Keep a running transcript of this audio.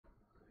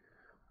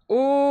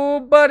Ooh,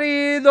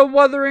 buddy, the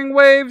Wuthering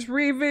Waves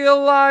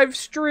reveal live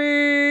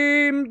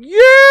stream.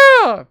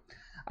 Yeah!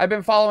 I've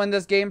been following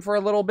this game for a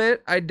little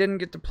bit. I didn't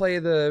get to play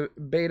the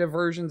beta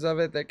versions of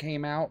it that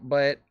came out,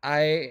 but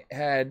I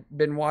had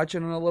been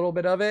watching a little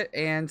bit of it,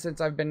 and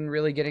since I've been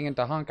really getting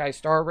into Honkai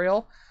Star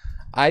Rail,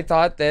 I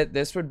thought that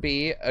this would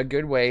be a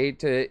good way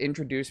to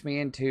introduce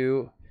me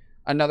into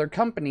another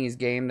company's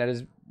game that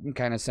is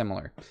kind of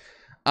similar.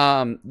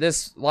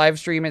 This live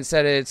stream, it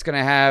said it's going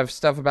to have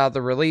stuff about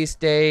the release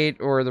date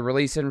or the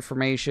release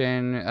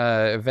information,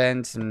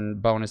 events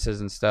and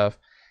bonuses and stuff.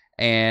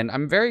 And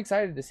I'm very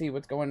excited to see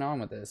what's going on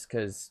with this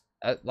because,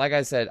 like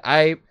I said,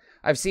 I've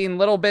seen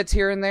little bits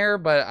here and there,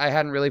 but I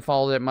hadn't really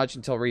followed it much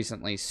until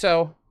recently.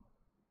 So,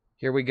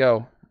 here we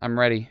go. I'm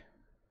ready.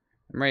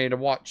 I'm ready to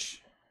watch.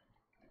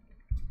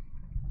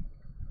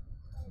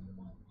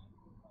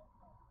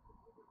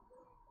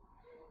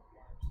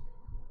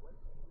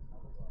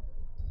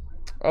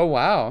 Oh,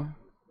 wow.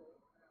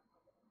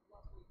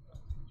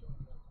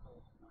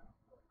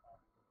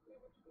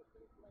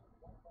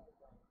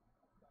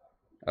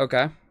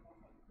 Okay.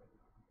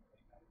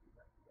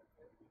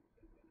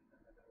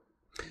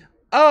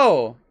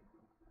 Oh!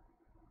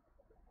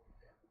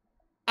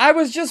 I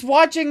was just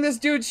watching this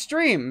dude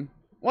stream.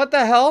 What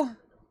the hell?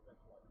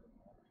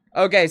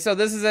 Okay, so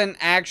this isn't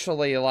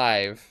actually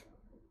live.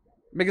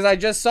 Because I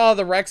just saw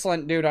the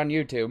Rexlent dude on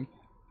YouTube.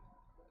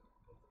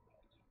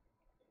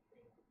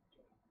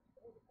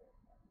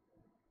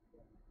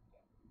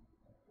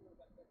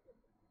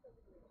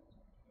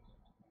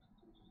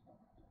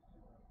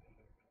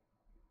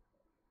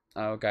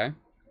 Okay.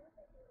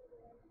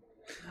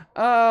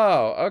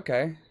 Oh,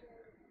 okay.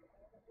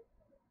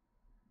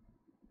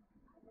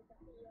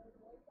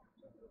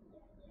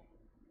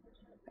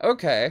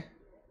 Okay.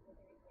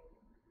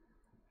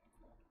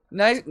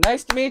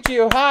 Nice to meet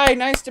you. Hi,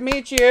 nice to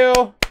meet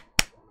you.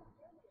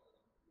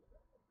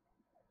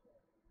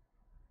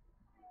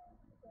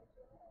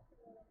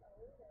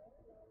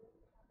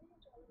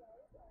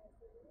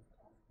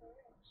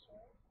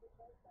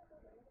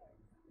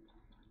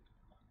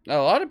 A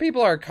lot of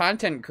people are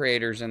content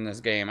creators in this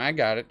game. I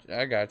got it.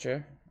 I got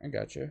you. I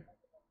got you.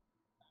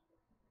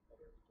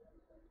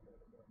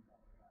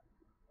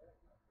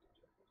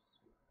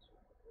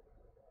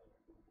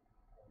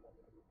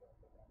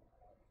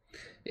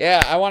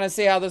 Yeah, I want to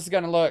see how this is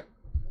going to look.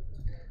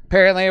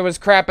 Apparently it was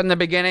crap in the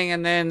beginning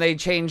and then they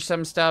changed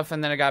some stuff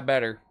and then it got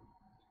better.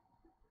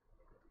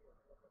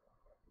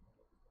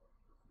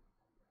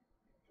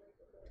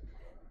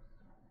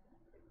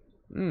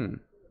 Hmm.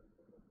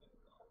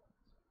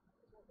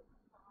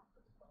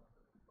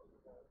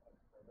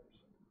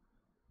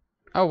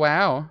 Oh,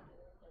 wow.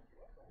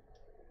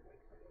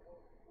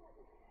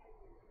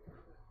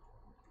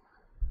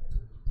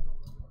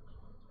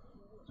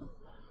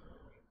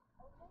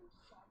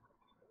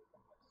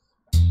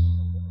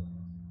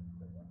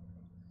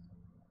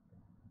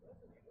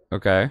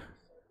 Okay.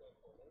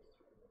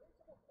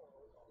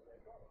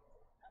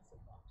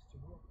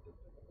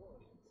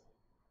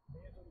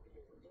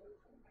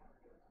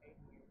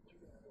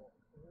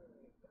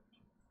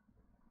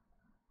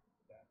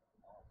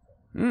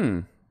 Hmm.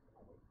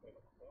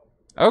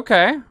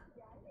 Okay.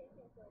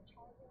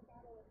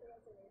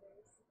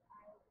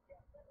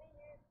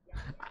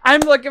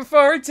 I'm looking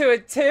forward to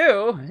it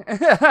too.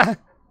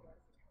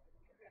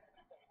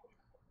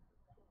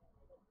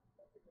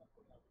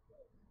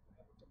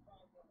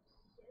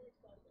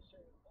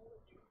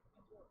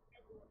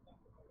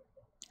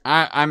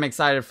 I'm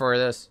excited for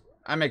this.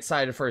 I'm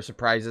excited for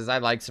surprises. I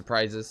like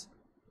surprises.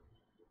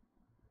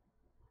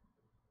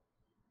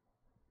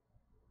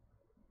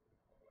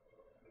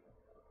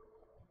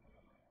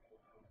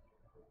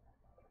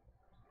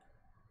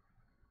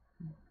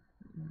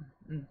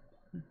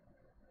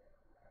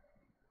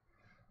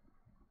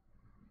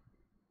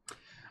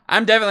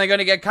 I'm definitely going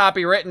to get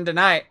copywritten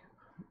tonight.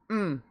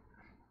 Mm.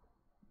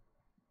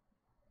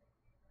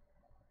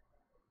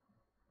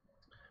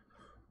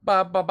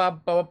 Ba ba ba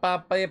ba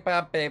ba ba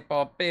ba ba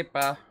ba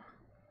ba.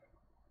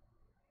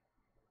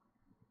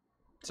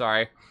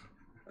 Sorry.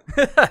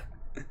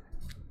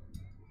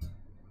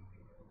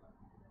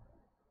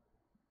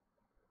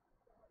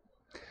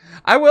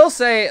 I will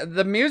say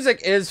the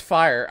music is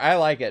fire. I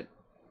like it.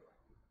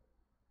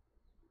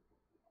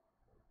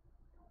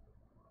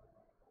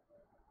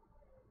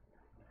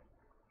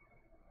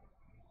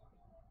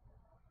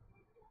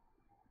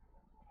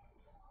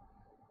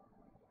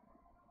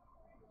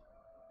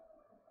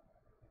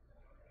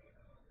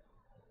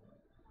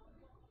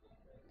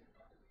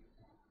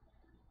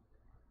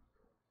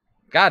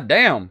 God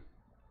damn.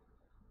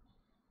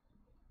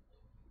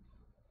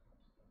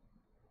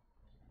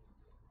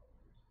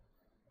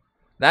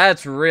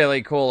 That's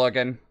really cool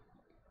looking.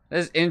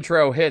 This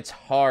intro hits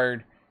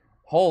hard.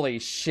 Holy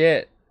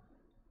shit.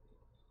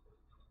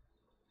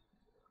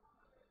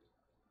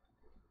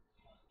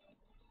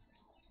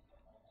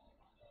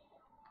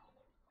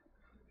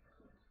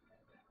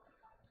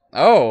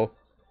 Oh.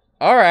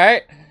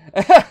 Alright.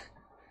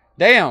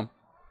 Damn.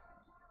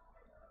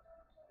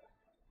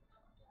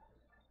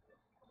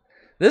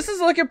 This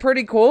is looking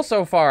pretty cool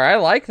so far. I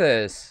like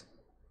this.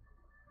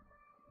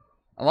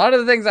 A lot of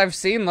the things I've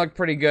seen look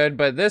pretty good,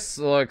 but this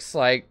looks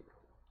like...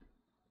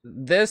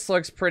 This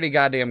looks pretty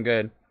goddamn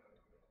good.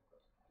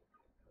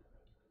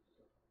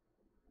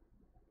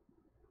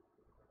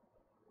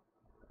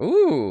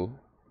 Ooh.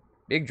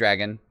 Big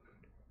dragon.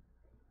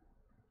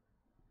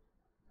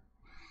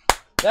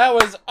 That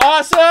was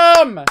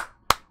awesome!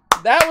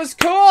 That was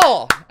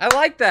cool! I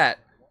like that.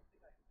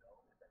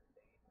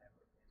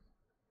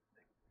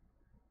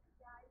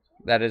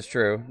 That is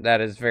true. That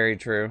is very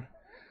true.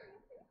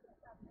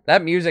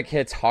 That music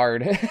hits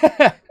hard.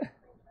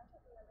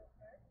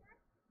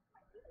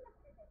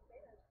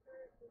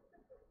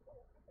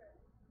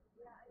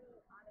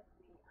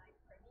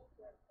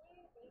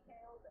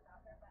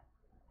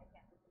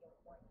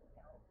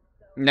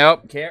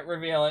 Nope, can't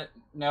reveal it.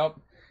 Nope.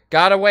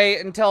 Gotta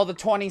wait until the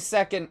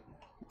 22nd,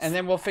 and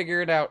then we'll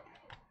figure it out.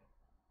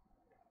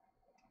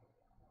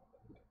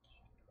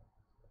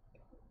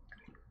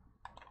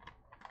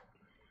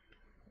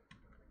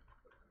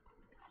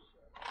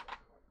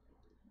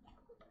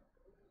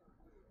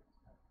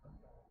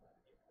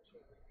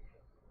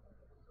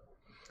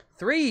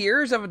 Three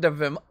years of a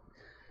development.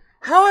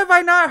 How have I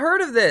not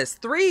heard of this?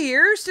 3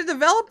 years to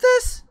develop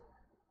this?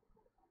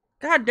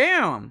 God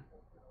damn.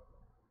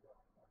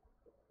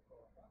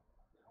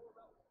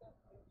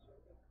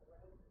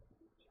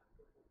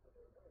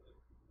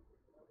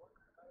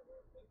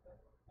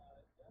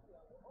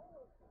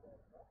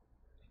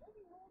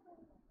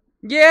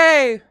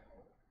 Yay!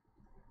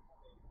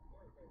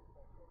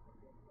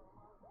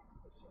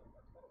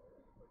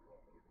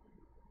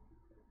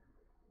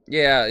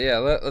 Yeah,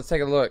 let's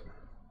take a look.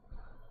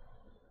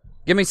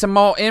 Give me some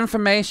more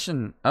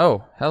information.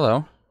 Oh,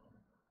 hello.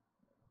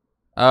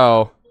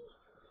 Oh.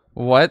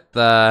 What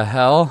the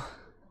hell?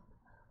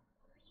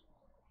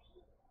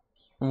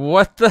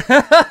 What the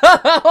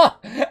hell?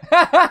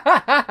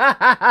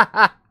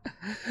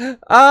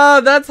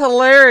 Oh, that's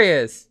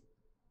hilarious.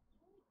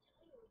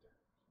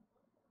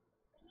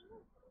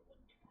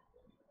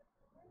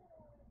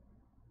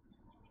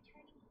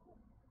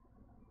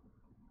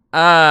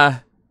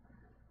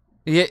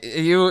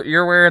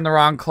 You're wearing the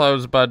wrong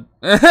clothes, bud.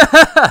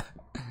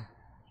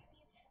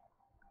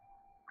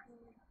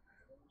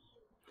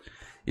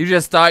 You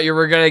just thought you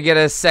were gonna get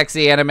a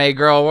sexy anime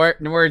girl,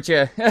 weren't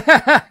you?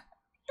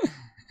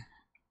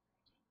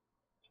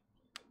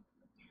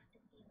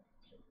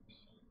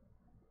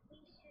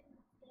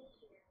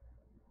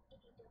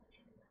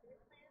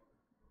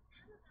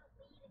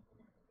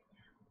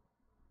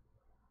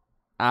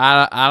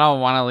 I don't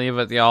want to leave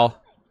with y'all.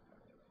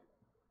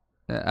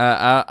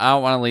 I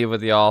don't want to leave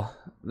with y'all.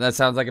 That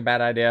sounds like a bad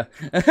idea.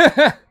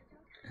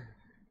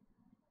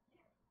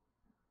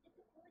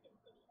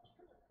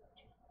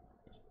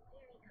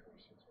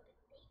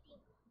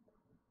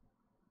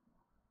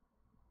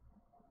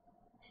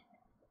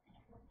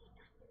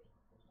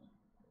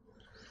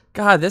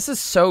 God, this is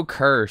so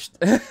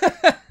cursed.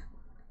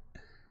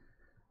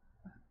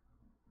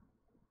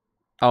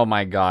 Oh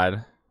my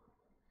god.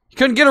 You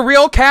couldn't get a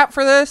real cat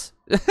for this?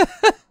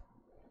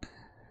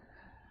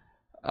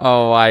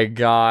 Oh my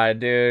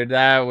god, dude.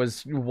 That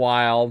was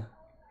wild.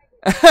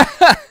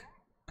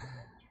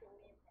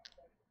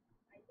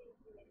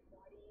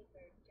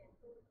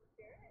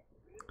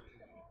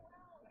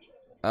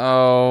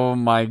 Oh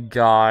my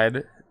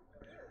god.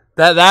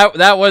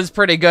 That was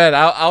pretty good.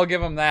 I'll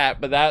give him that,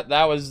 but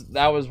that was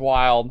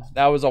wild.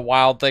 That was a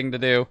wild thing to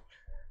do.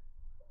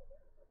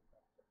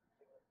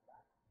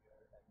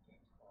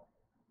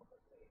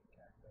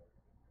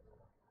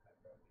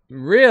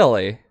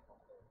 Really?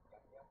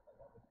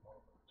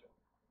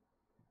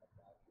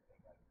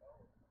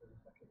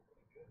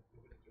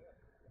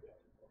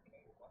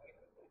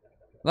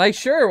 Like,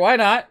 sure, why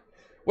not?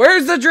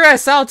 Where's the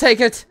dress? I'll take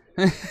it.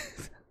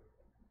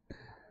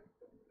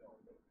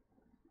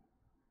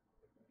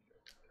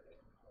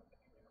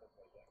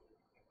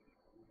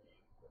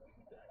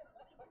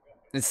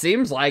 It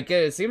seems like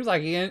it. It seems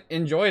like he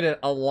enjoyed it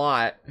a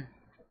lot.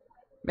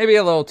 Maybe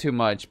a little too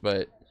much,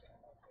 but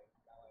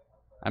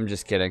I'm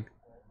just kidding.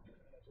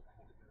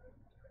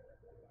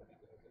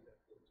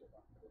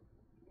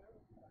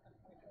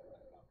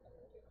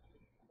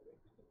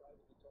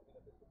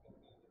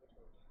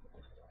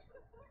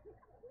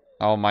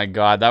 Oh my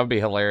god, that would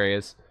be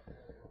hilarious.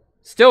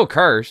 Still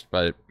cursed,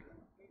 but...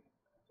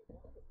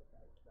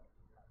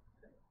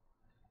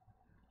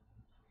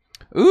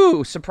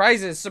 Ooh,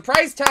 surprises.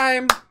 Surprise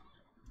time!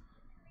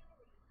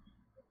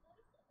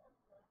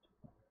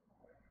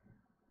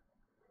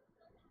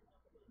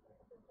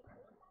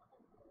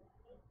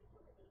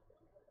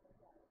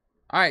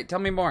 Alright, tell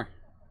me more.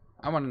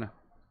 I want to know.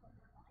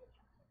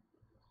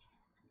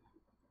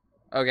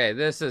 Okay,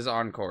 this is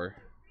Encore.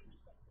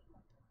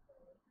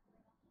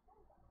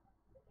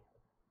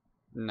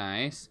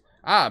 Nice.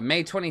 Ah,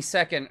 May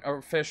 22nd,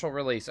 official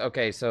release.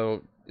 Okay,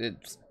 so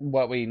it's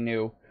what we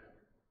knew.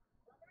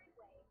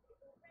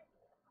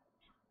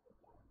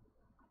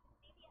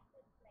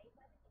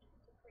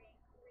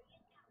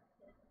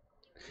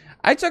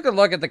 I took a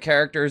look at the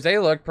characters. They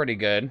look pretty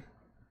good.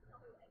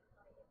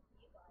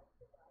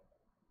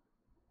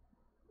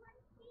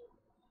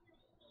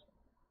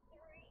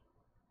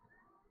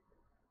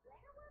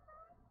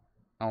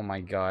 Oh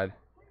my god.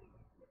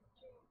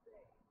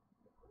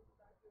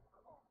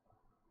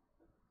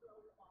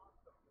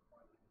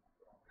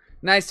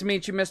 Nice to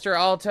meet you, Mr.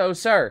 Alto,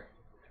 sir.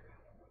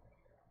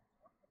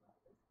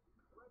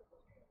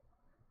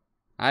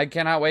 I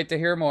cannot wait to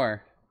hear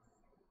more.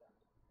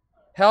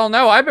 Hell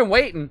no, I've been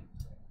waiting.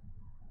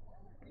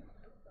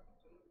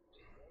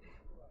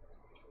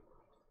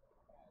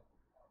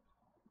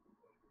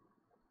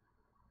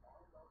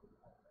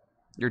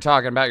 You're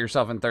talking about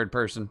yourself in third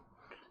person.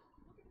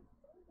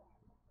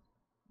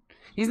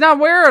 He's not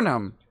wearing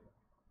them.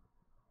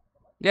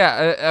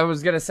 Yeah, I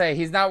was going to say,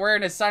 he's not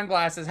wearing his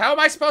sunglasses. How am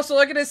I supposed to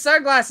look at his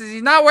sunglasses?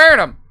 He's not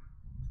wearing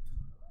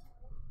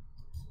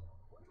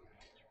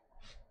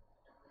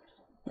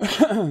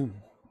them.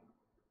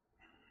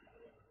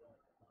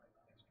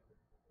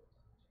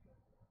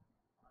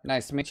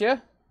 Nice to meet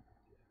you.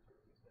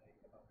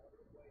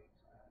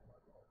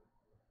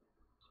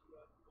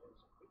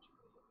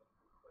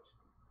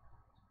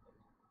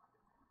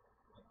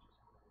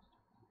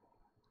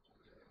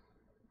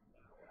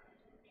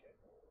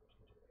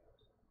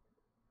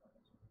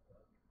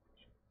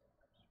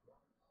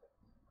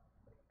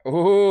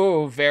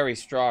 Ooh, very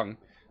strong.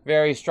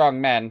 Very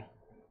strong men.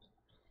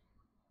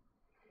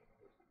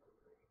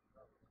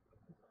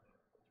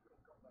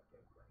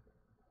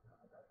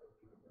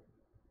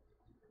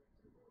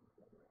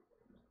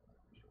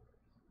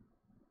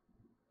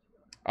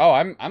 Oh,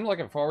 I'm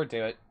looking forward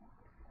to it.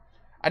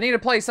 I need to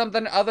play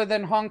something other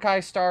than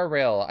Honkai Star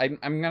Rail.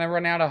 I'm gonna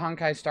run out of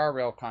Honkai Star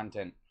Rail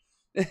content.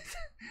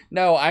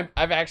 No, I've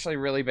actually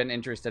really been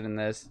interested in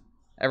this.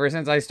 Ever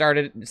since I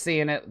started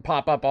seeing it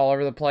pop up all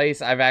over the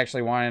place, I've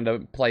actually wanted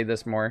to play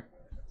this more.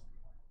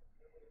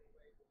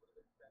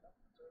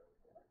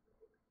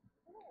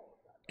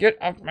 Get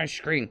off my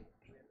screen.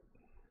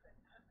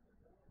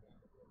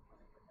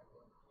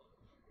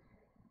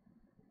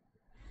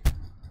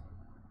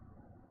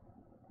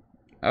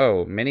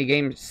 Oh,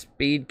 minigame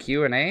speed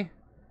Q&A?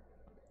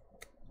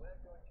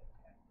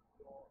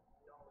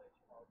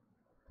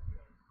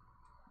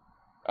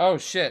 Oh,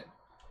 shit.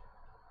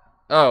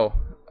 Oh,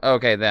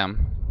 okay,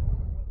 them.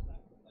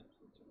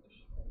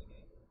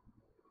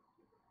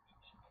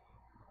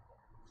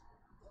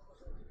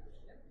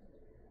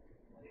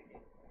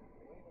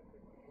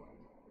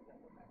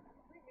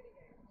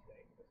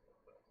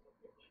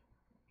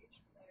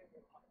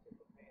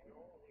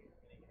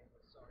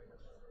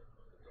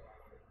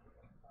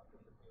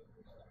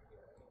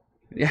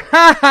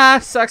 Yeah,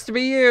 sucks to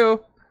be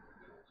you.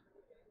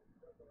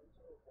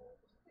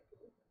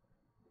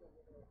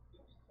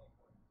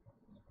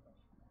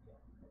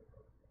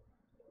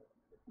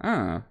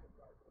 Oh.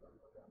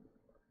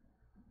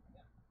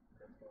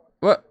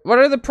 What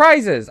are the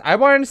prizes? I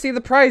wanted to see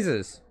the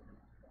prizes.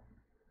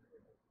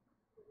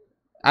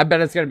 I bet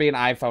it's going to be an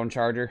iPhone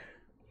charger.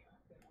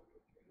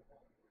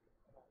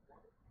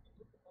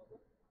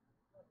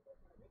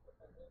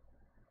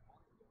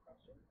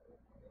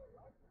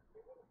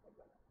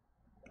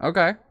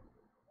 Okay.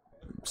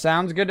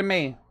 Sounds good to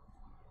me.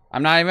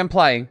 I'm not even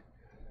playing.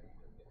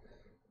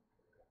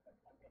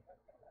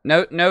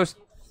 No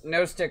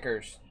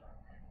stickers.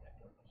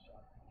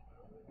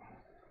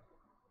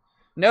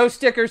 No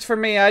stickers for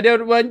me. I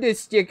don't want the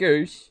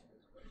stickers.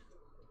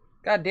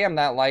 God damn,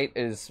 that light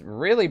is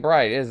really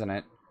bright, isn't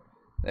it?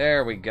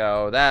 There we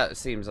go. That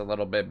seems a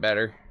little bit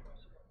better.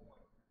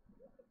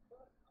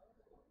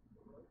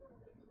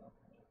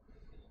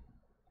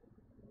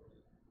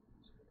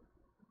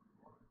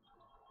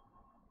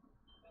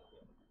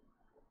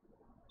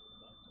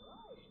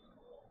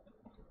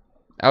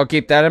 I'll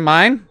keep that in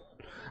mind.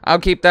 I'll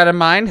keep that in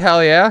mind.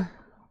 Hell yeah.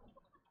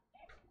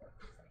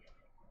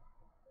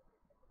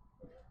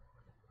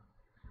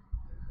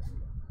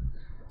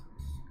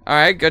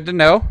 Alright, good to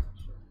know.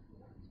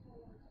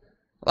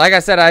 Like I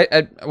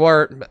said,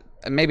 or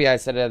maybe I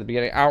said it at the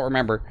beginning. I don't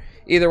remember.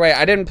 Either way,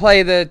 I didn't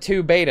play the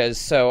 2 betas,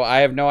 so I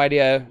have no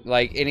idea,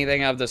 like,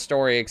 anything of the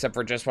story except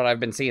for just what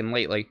I've been seeing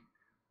lately.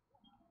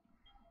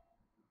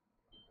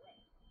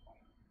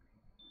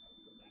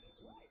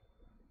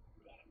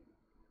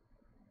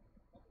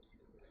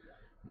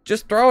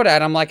 Just throw it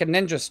at him like a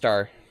ninja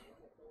star.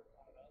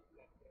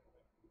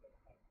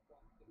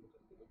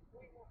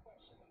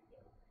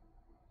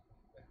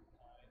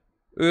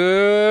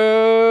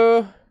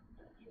 Ooh.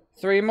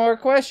 3 more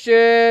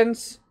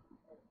questions.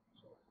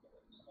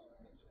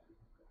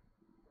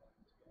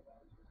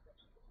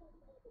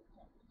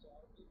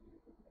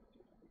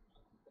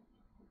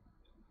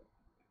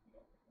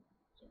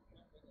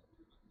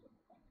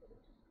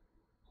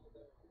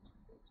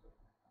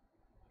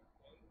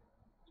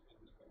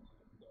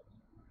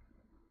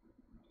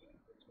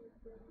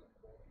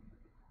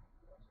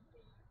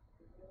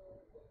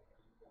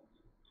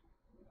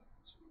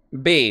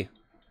 B.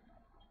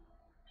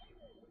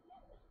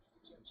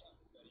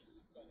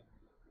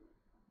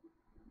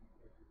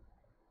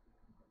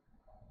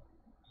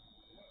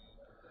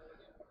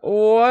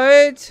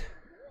 What?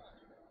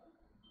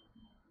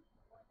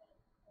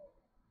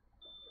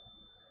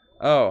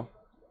 Oh.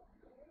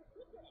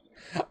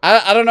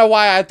 I don't know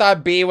why I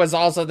thought B was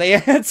also the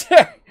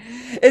answer.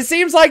 It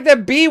seems like the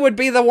B would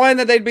be the one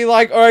that they'd be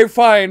like, all right,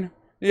 fine.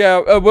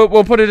 Yeah,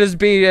 we'll put it as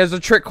B as a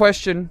trick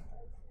question.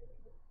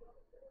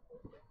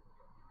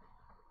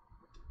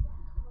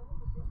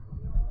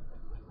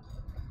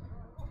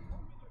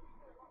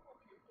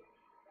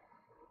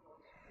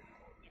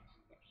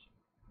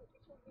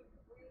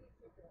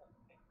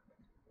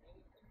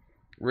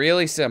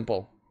 Really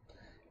simple.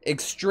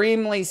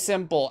 Extremely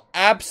simple.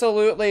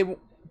 Absolutely,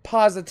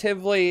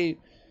 positively,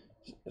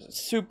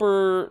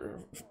 super,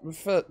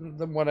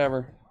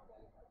 whatever.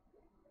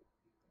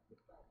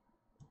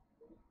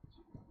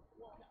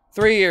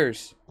 3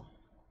 years.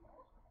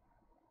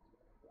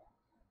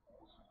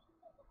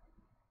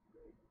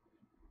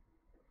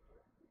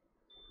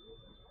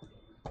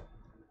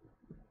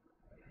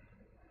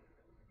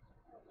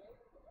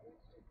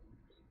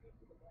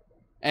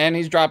 And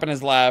he's dropping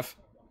his laugh.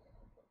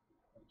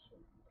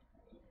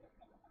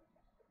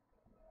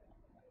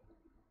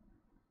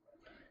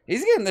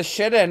 He's getting the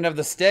shit end of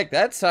the stick.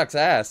 That sucks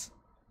ass.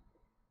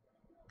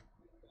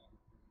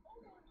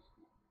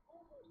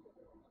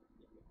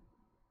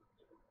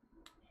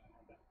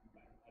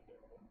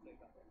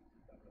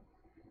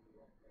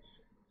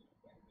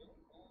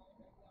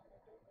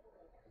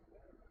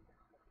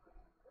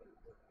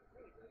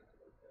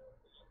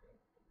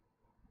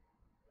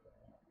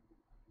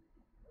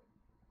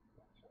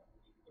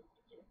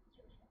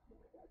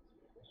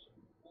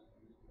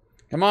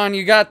 Come on,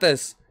 you got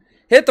this.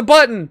 Hit the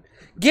button.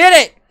 Get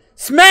it.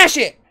 Smash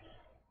it.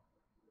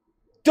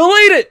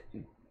 Delete it.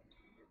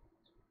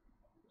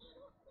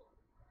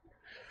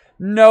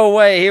 No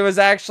way. He was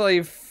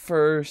actually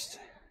first.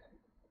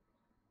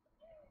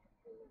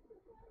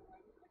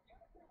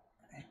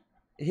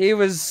 He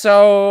was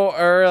so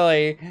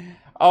early.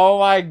 Oh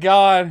my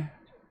god.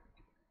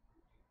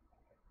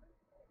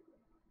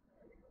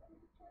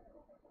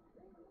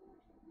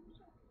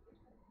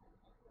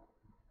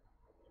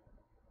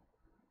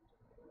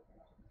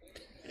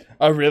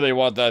 I really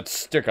want that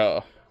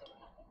sticker.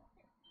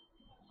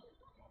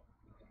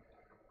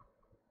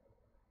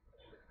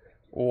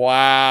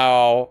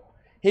 Wow.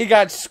 He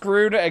got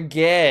screwed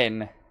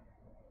again.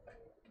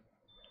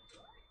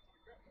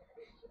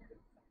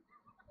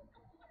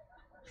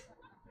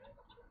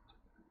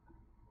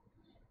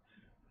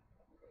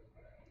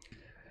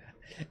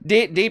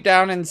 Deep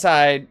down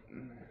inside,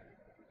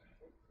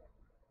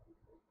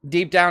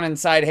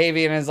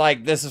 Havian is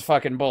like, this is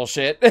fucking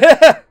bullshit.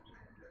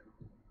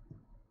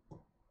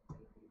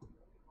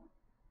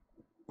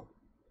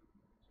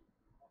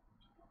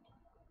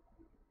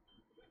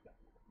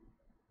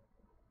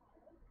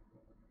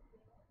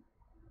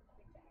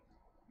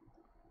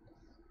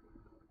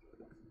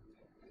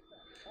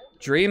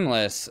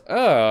 Dreamless.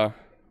 Oh.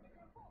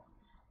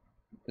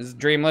 Is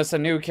Dreamless a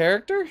new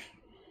character?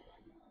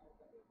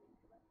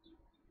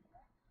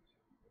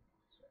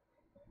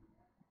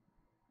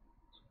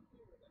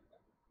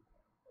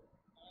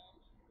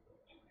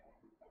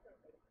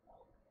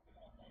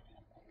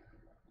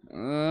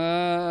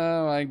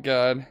 Oh my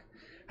god.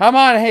 Come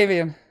on,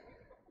 Havian.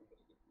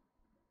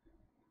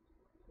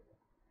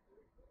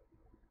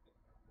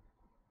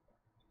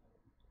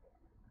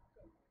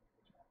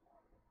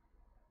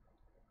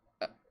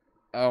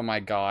 Oh my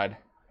god.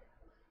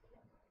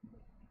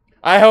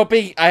 I hope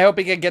he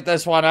can get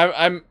this one.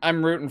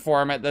 I'm rooting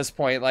for him at this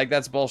point. Like,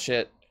 that's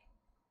bullshit.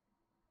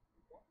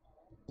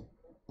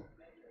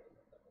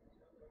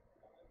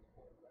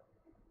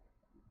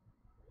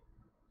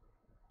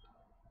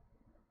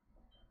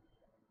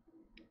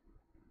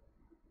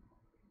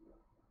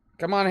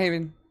 Come on,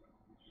 Haven.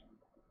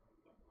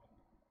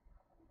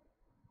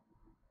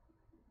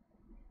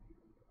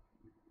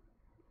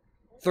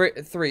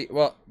 Three.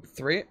 Well,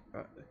 three?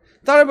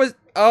 Thought it was...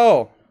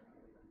 Oh.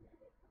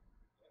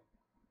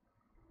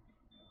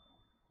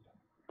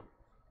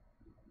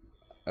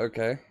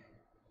 Okay.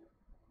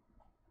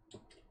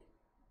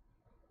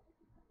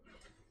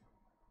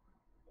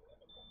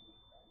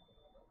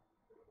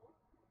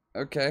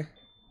 Okay.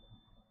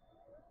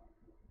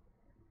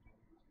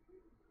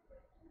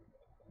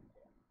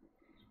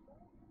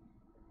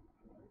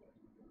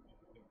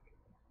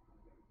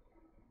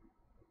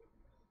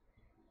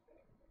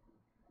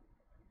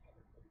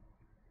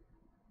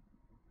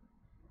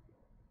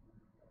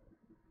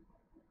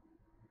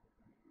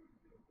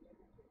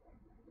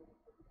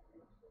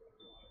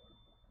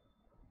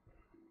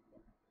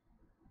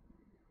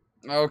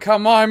 Oh,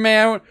 come on,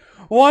 man.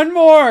 One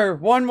more.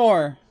 One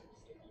more.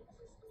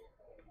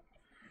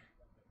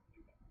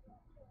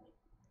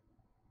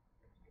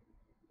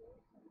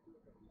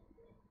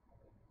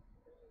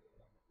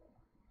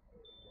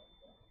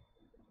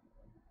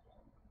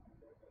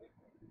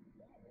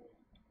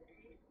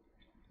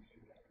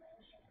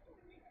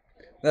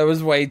 That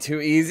was way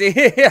too easy.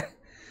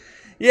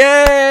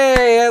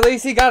 Yay! At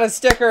least he got a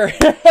sticker.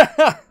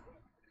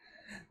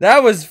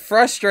 That was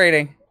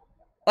frustrating.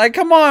 Like,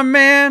 come on,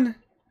 man.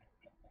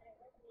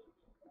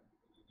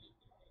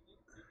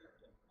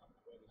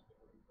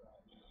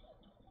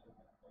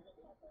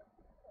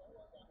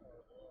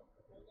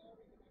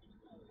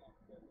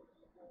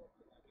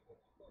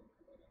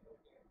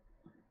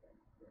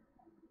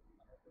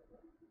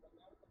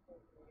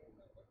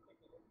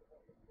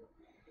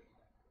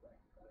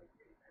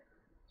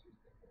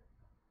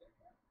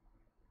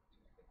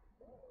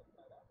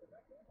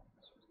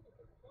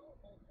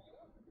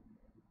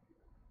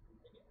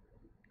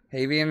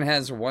 Havian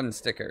has one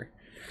sticker.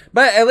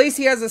 But at least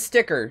he has a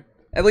sticker.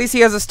 At least he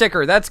has a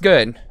sticker. That's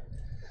good.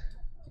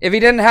 If he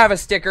didn't have a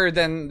sticker,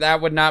 then that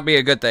would not be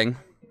a good thing.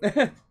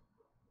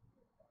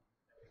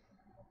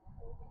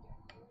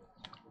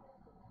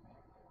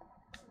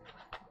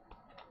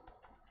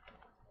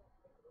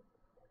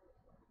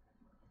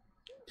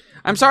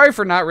 I'm sorry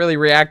for not really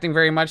reacting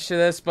very much to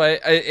this, but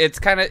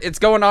it's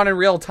going on in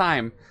real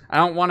time. I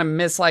don't want to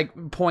miss,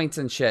 like, points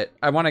and shit.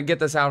 I want to get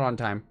this out on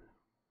time.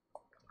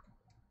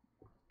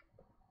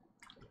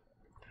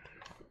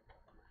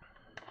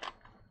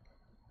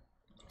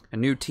 A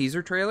new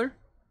teaser trailer?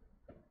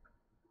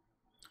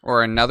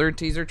 Or another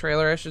teaser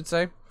trailer, I should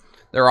say.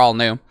 They're all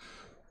new.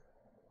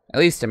 At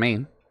least to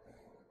me.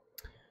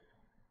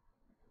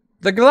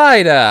 The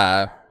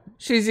glider.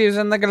 She's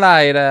using the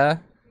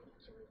glider.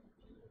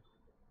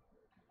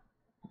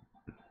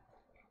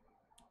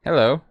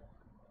 Hello.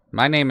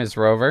 My name is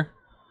Rover.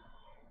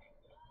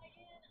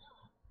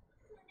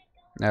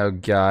 Oh,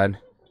 God.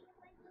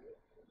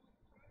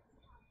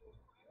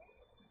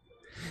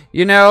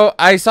 You know,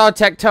 I saw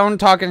Tectone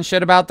talking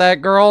shit about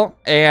that girl,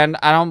 and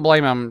I don't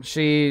blame him.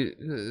 She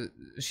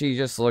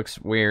just looks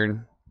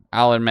weird.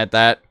 I'll admit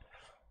that.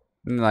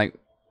 Like,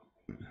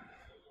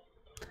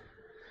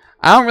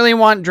 I don't really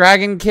want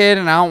Dragon Kid,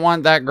 and I don't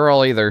want that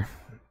girl either.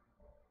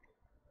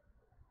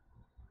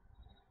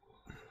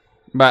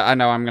 But I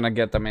know I'm gonna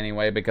get them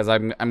anyway, because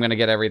I'm gonna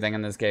get everything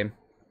in this game.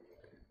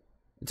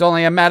 It's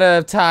only a matter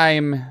of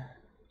time.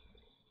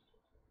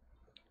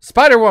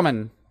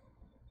 Spider-Woman!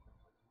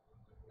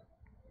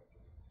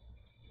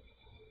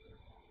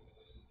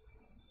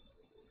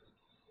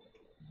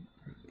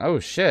 Oh,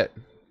 shit.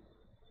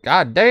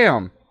 God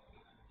damn.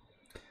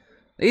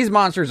 These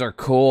monsters are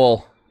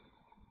cool.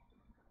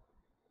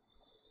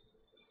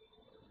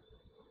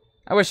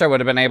 I wish I would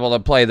have been able to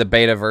play the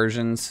beta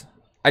versions.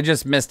 I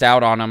just missed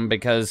out on them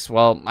because,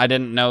 well, I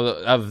didn't know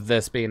of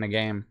this being a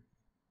game.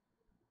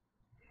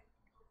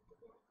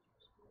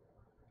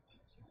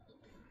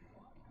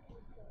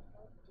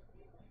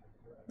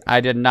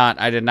 I did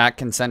not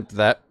consent to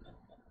that.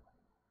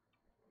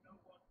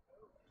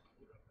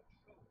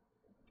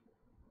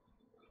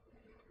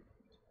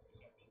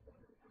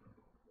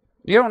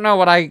 You don't know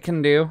what I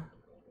can do.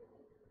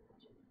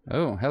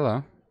 Oh,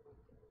 hello.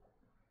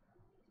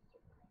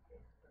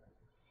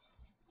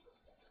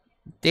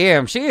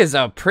 Damn, she is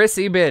a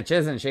prissy bitch,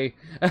 isn't she?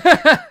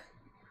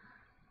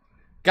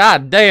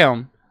 God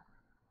damn.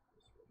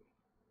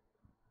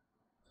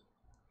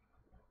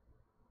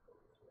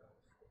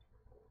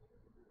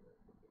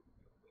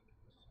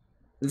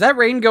 Is that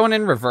rain going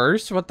in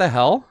reverse? What the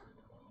hell?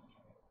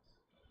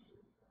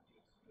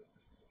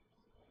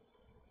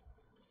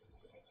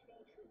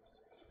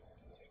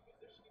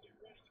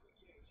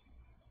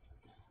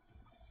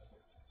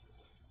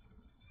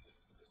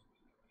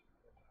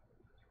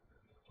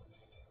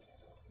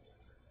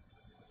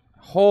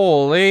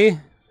 Holy.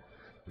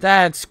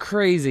 That's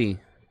crazy.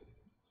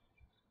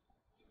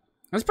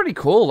 That's pretty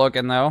cool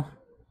looking, though.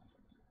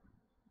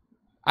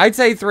 I'd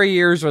say 3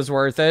 years was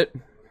worth it.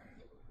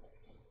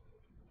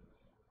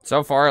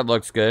 So far, it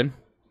looks good.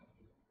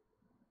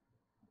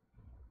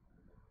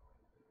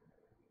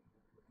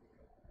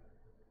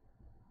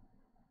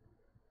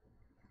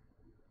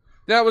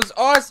 That was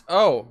awesome.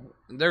 Oh,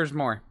 there's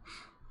more.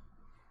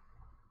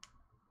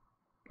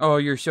 Oh,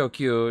 you're so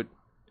cute.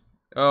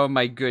 Oh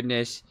my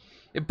goodness.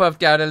 It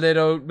puffed out a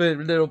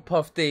little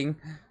puff thing.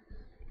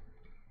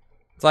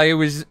 It's like it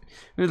was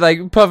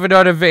like puffing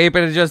on a vape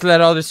and it just let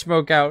all the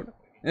smoke out.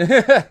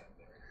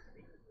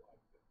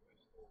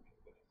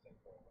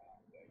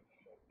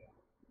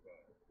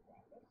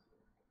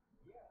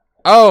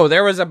 Oh,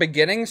 there was a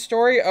beginning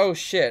story? Oh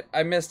shit,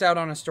 I missed out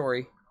on a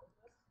story.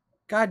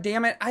 God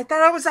damn it, I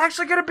thought I was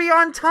actually gonna be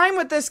on time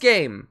with this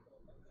game.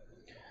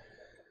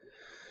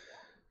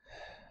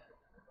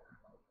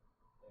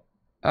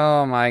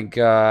 Oh my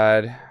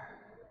god.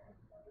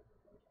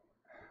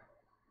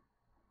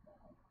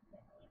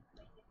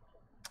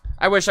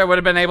 I wish I would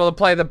have been able to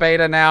play the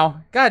beta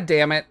now. God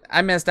damn it.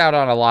 I missed out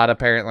on a lot,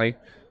 apparently.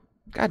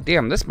 God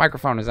damn, this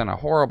microphone is in a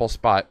horrible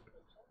spot.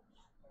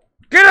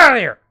 Get out of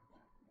here!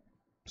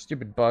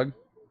 Stupid bug.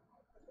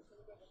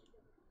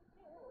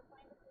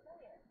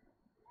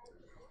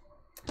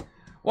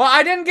 Well,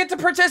 I didn't get to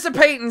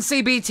participate in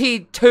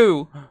CBT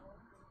 2.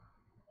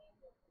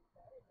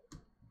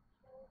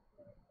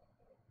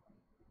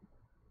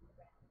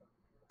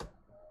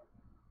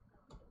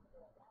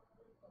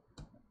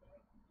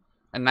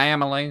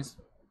 Anomalies.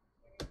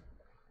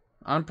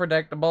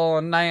 Unpredictable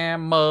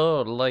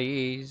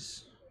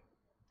anomalies.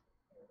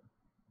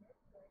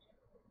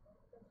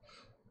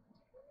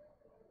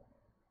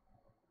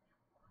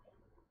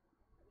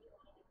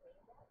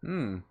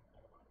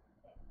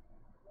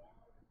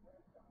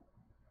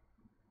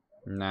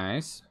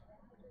 Nice.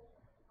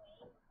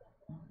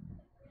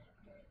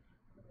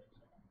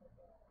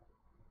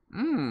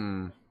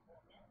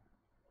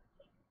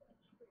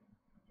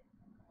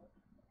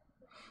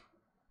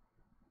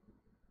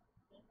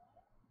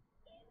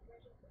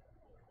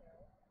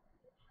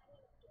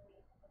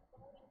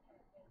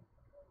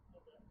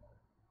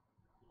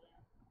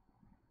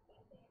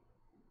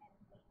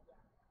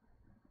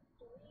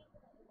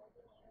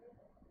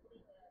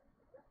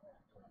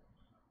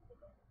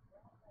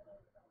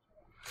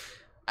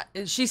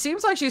 She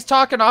seems like she's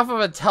talking off of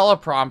a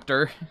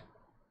teleprompter.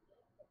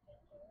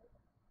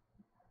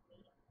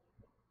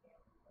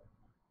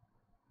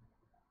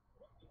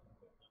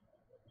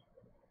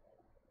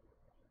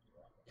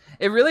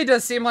 It really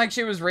does seem like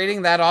she was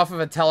reading that off of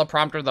a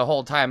teleprompter the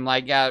whole time.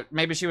 Like, yeah,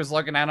 maybe she was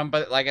looking at him,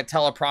 but like a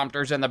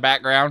teleprompter's in the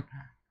background.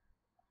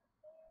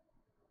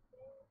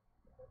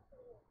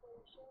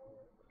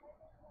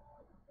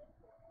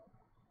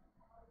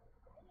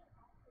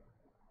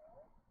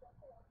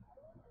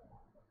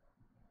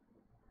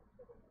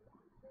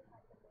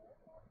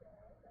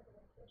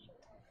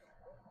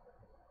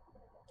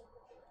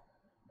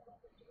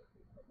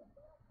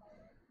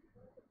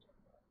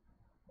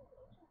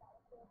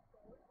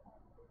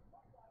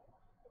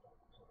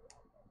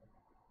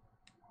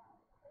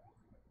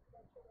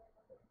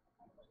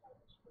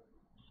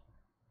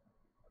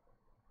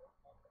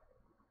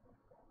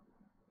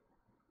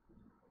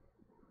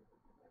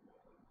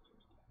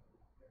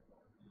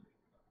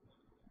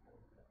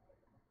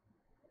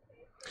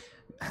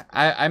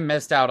 I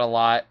missed out a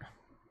lot.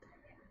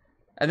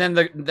 And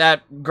then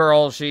that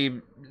girl,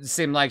 she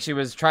seemed like she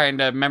was trying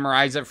to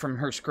memorize it from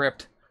her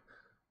script.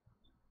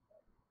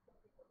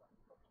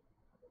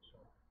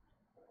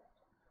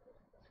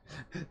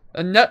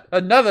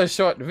 Another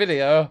short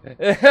video.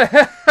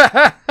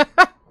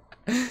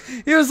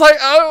 He was like,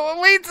 "Oh,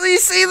 wait till you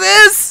see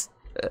this."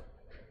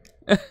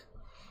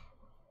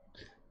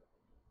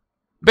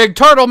 Big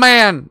turtle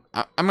man.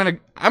 I'm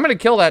gonna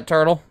kill that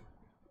turtle.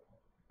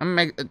 I'm gonna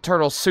make a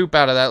turtle soup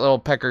out of that little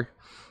pecker.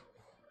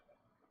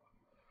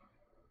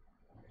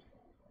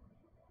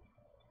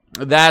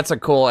 That's a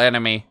cool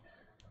enemy.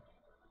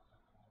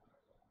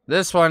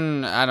 This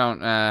one, I don't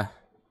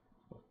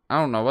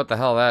know what the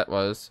hell that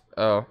was.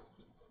 Oh.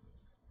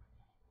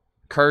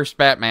 Cursed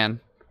Batman.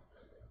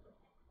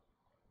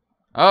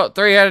 Oh,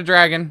 three-headed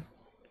dragon.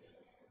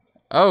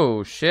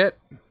 Oh, shit.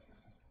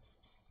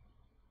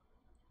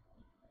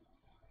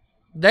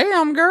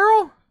 Damn,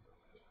 girl.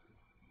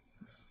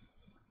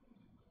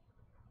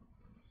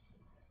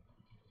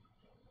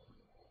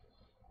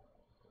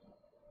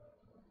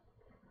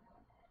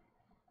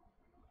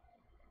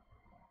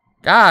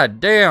 God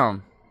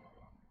damn.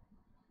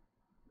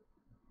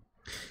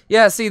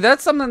 Yeah, see,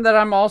 that's something that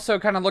I'm also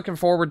kind of looking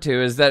forward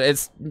to, is that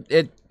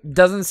it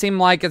doesn't seem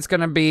like it's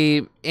going to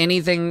be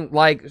anything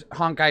like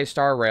Honkai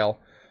Star Rail.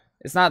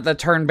 It's not the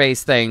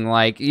turn-based thing.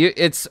 Like,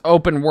 it's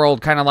open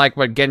world, kind of like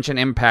what Genshin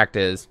Impact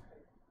is.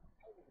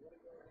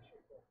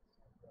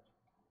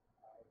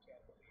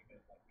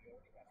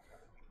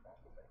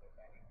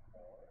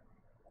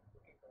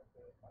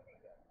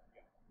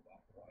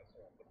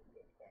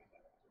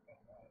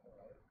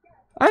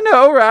 I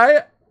know,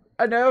 right?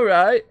 I know,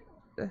 right?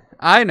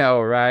 I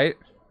know, right?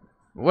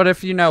 What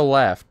if you know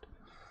left?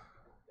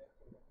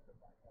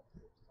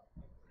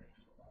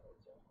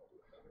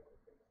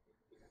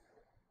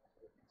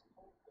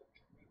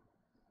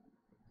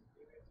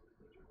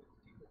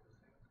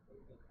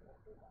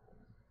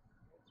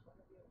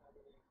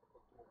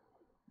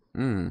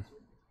 Hmm.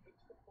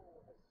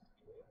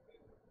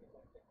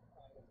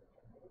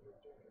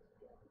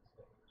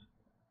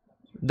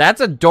 That's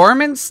a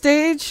dormant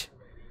stage?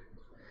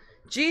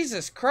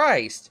 Jesus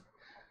Christ.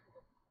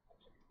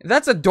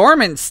 That's a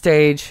dormant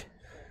stage.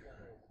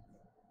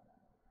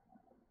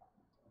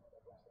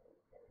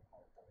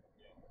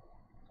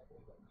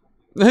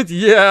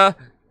 Yeah,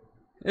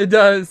 it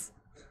does.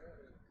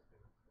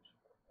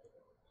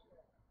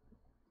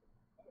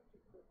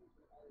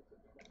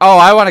 Oh,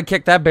 I want to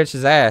kick that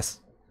bitch's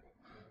ass.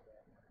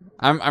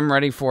 I'm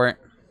ready for it.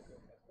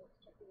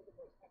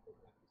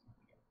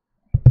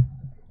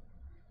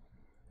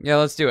 Yeah,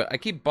 let's do it. I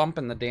keep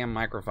bumping the damn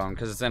microphone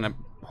because it's in a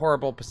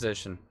horrible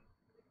position.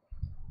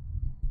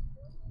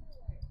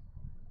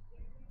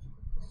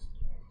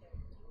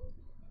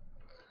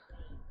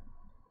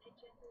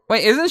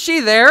 Wait, isn't she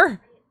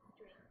there?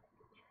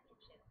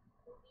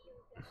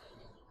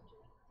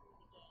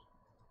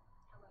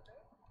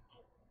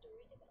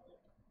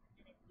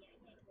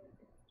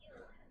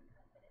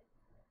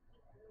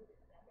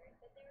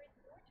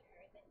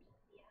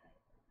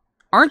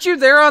 Aren't you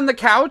there on the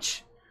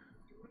couch?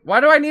 Why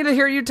do I need to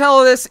hear you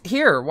tell this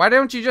here? Why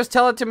don't you just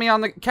tell it to me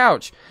on the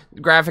couch?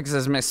 Graphics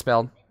is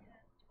misspelled.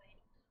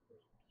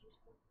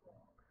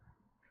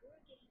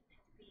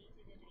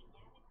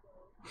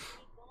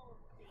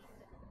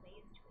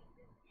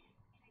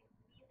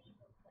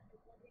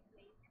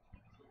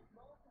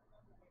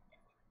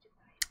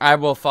 I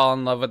will fall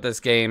in love with this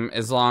game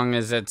as long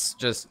as it's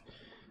just,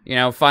 you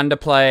know, fun to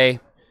play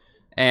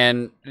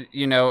and,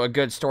 you know, a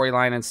good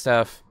storyline and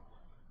stuff.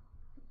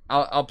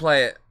 I'll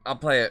play it. I'll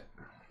play it.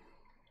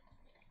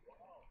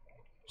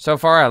 So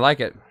far, I like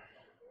it.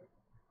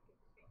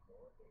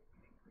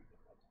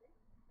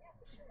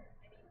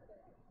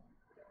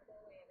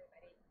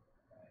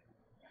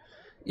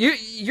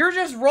 You're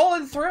just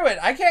rolling through it.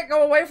 I can't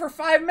go away for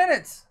 5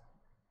 minutes.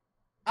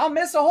 I'll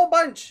miss a whole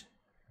bunch.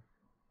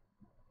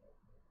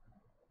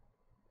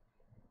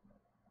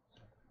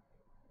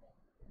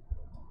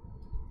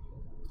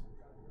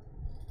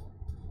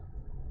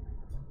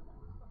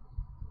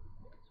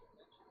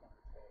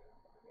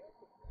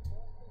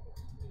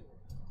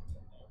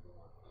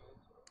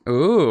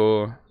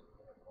 Ooh.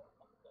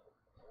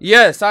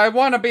 Yes, I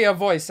want to be a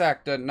voice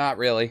actor. Not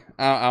really.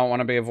 I don't want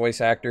to be a voice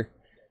actor.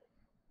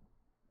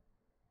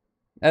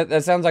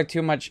 That sounds like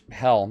too much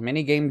hell.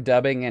 Minigame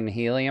dubbing and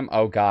helium.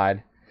 Oh,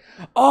 God.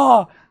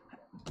 Oh,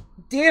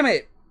 damn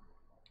it.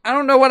 I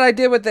don't know what I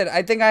did with it.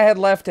 I think I had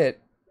left it.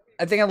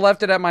 I think I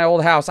left it at my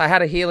old house. I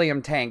had a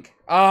helium tank.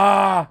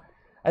 Ah,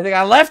 I think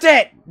I left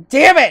it.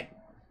 Damn it.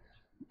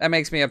 That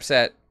makes me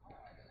upset.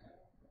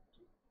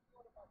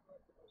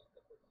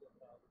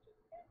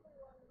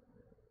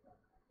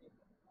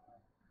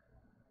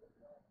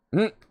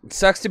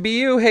 Sucks to be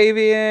you,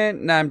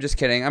 Havian. Nah, I'm just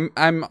kidding.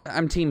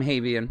 I'm Team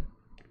Havian.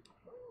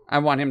 I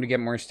want him to get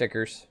more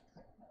stickers.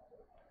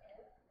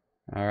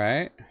 All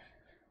right.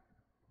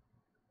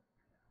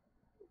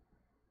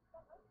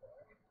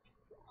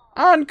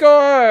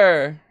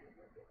 Encore!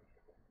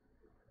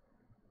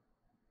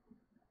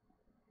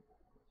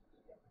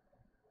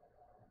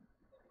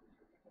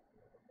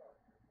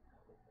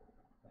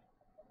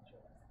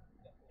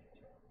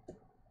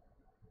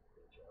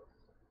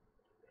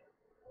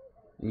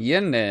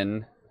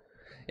 Yinin.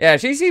 Yeah,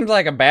 she seems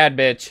like a bad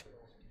bitch.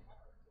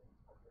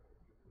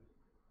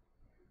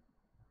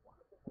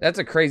 That's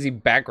a crazy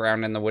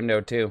background in the window,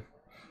 too.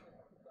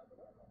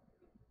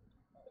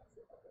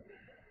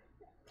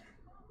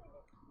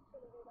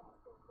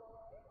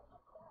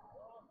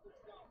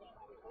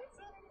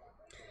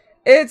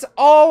 It's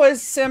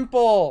always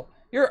simple.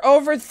 You're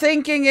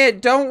overthinking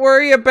it. Don't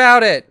worry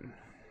about it.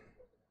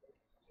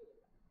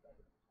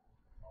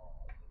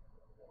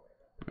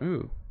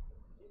 Ooh.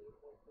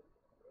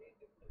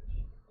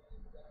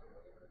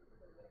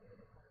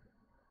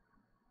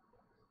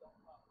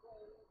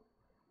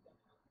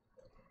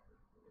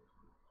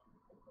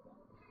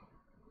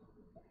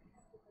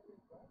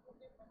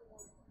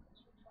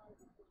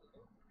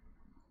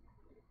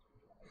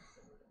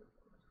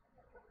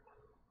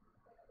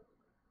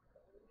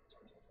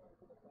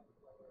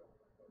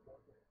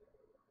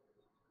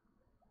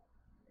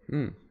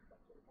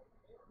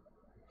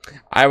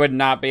 I would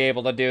not be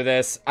able to do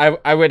this.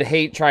 I would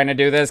hate trying to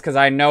do this because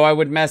I know I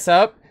would mess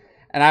up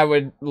and I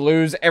would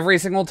lose every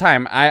single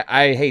time.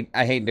 I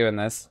hate doing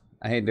this.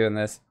 I hate doing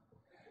this.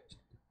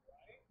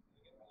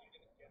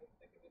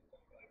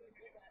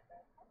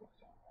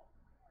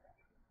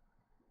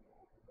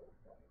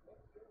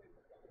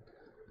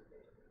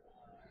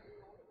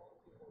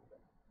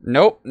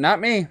 Nope, not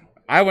me.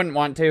 I wouldn't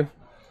want to.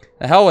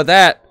 The hell with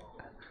that.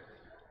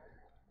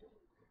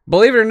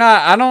 Believe it or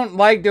not, I don't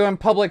like doing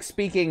public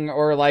speaking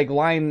or like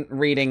line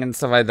reading and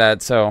stuff like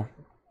that. So,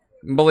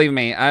 believe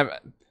me,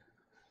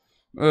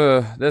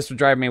 this would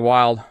drive me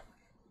wild.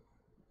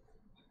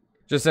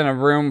 Just in a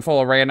room full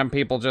of random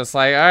people, just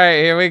like, all right,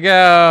 here we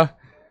go.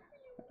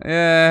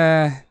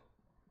 Yeah.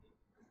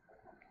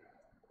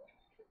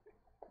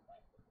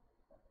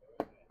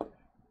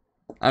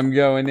 I'm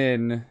going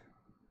in.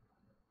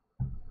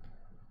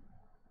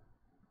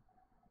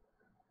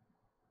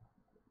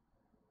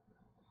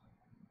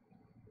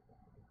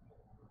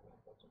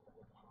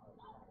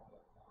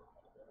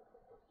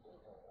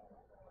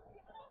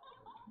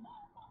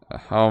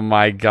 Oh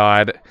my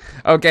god.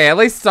 Okay, at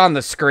least it's on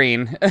the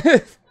screen.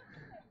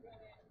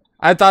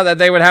 I thought that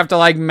they would have to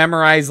like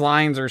memorize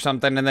lines or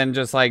something and then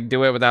just like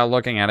do it without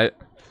looking at it.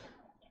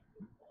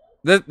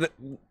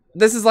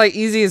 This is like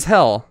easy as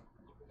hell.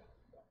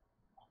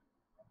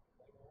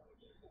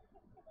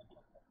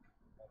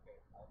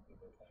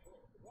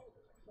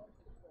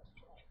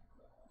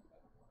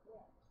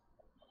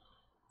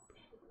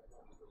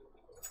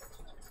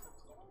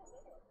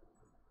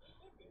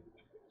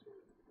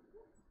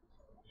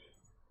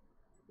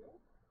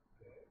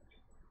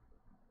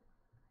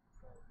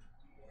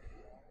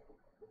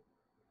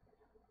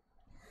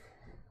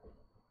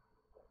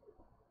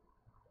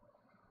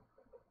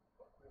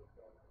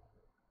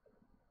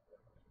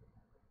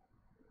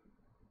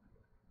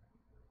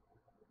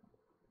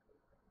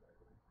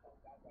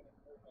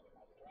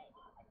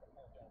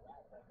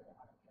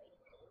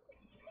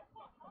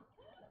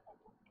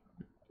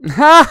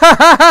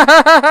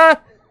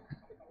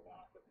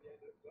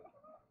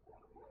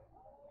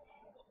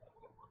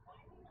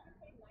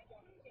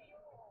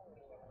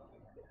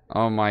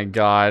 Oh my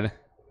god.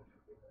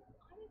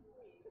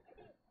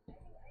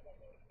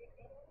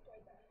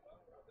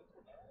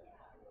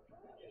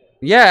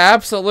 Yeah,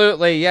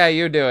 absolutely. Yeah,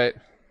 you do it.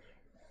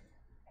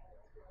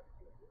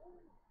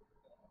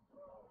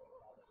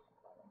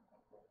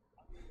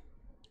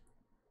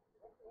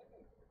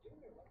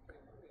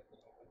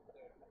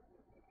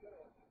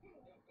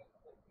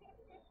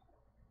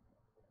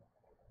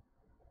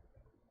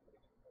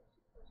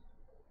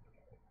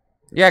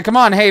 Yeah, come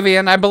on,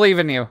 Havian. I believe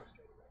in you.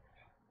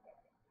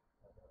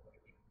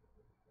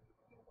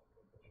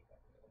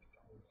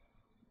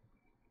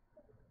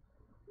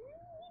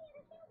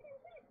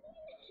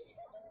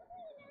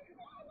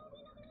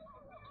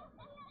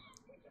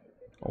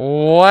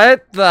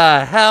 What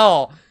the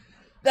hell?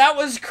 That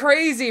was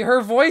crazy.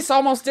 Her voice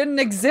almost didn't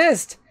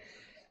exist.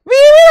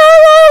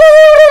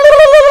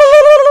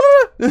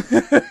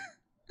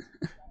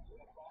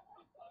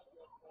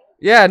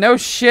 Yeah, no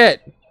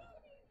shit.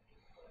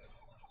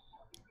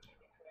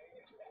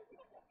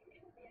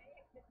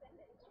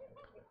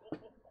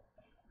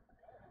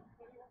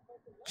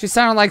 She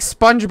sounded like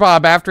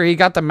SpongeBob after he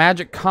got the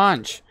magic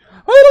conch.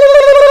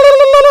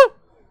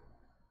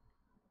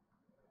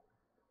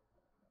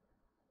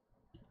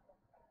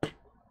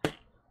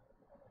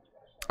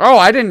 Oh,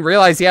 I didn't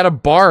realize he had a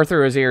bar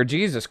through his ear.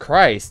 Jesus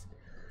Christ.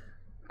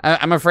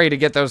 I'm afraid to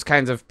get those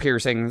kinds of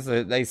piercings.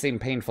 They seem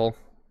painful.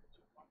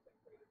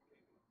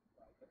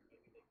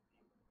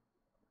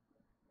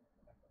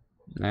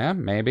 Yeah,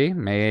 maybe.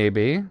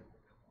 Maybe.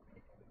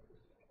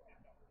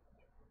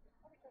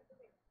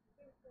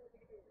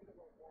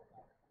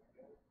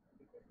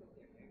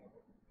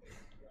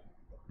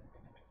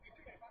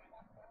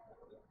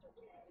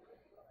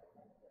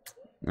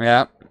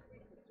 Yeah.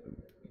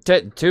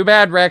 Too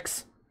bad,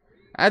 Rex.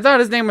 I thought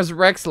his name was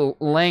Rex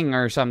Lang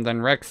or something.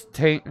 Rex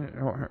Taint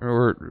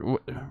or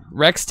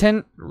Rex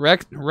Tint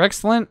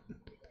Rex Lint.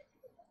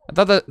 I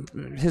thought that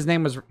his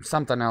name was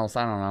something else.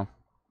 I don't know.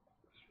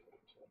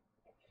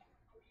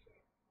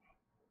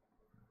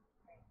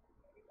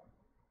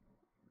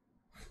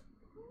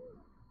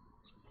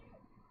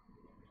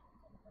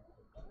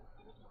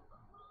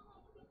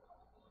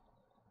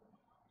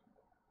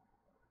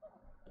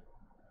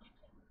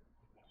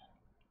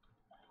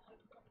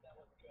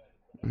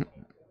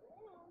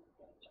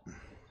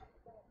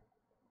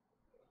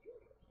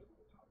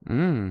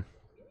 Mm.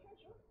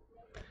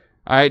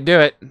 All right, do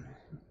it.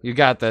 You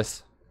got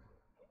this.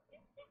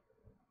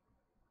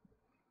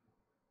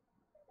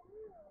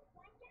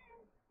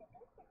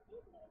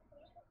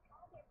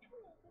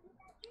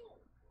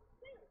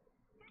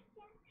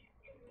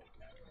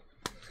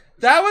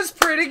 That was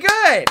pretty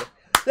good.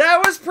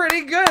 That was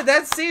pretty good.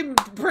 That seemed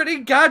pretty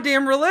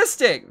goddamn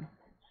realistic.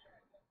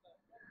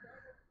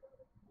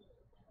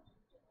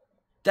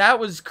 That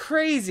was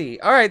crazy.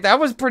 All right, that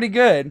was pretty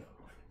good.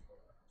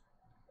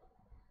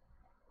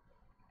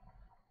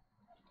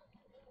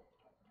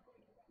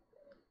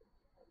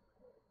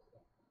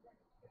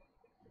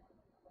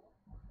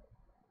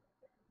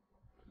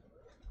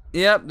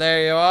 Yep,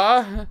 there you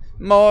are.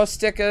 More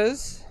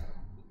stickers.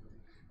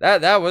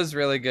 That was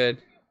really good.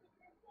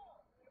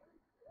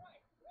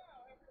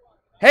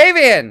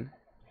 Havian!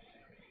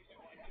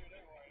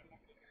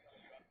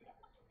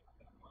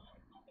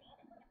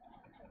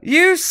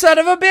 You son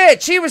of a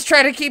bitch! He was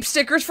trying to keep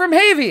stickers from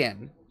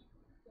Havian!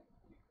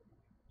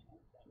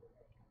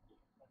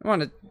 I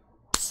want to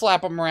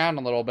slap him around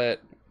a little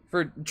bit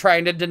for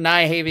trying to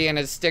deny Havian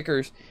his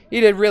stickers. He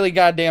did really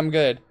goddamn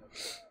good.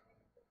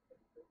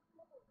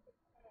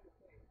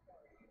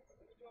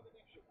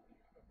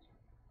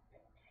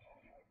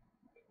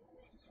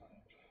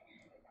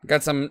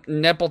 Got some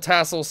nipple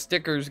tassel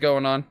stickers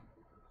going on.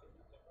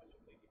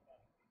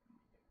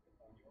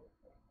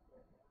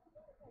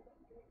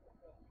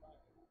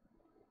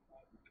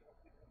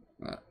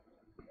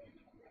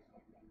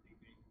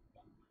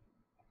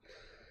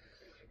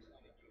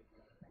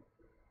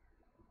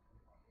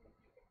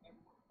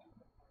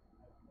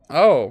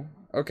 Oh,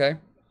 okay.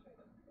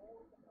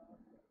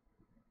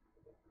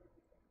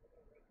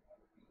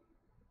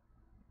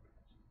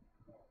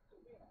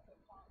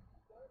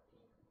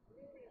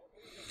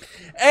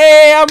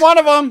 Hey, I'm one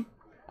of them.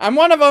 I'm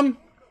one of them.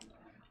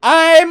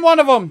 I'm one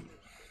of them.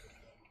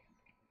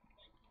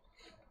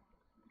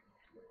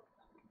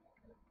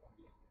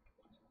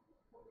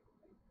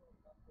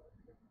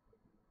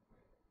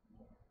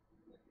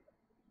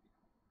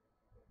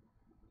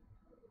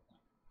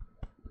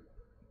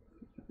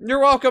 You're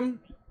welcome.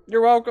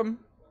 You're welcome.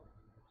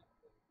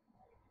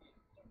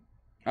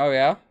 Oh,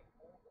 yeah?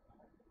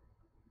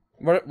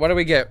 What do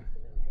we get?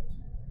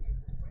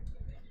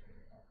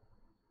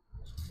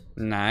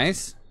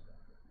 Nice.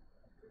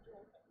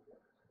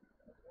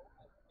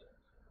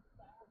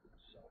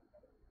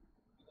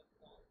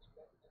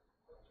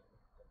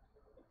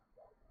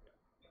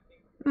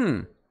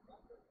 Hmm.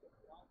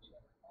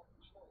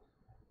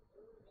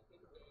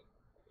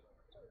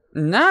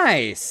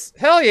 Nice.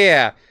 Hell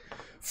yeah.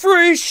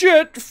 Free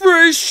shit,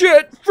 free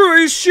shit,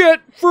 free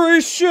shit,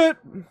 free shit.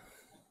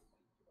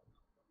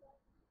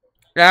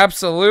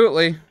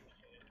 Absolutely.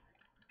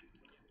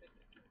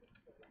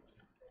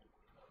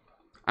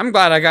 I'm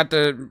glad I got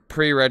to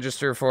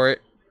pre-register for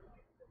it.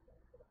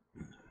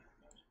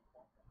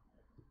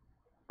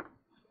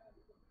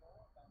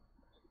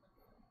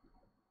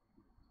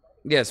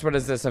 Yes, what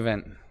is this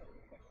event?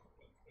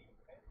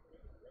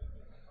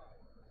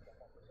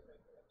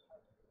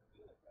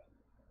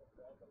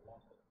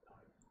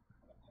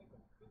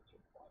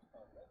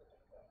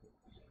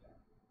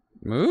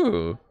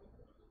 Ooh.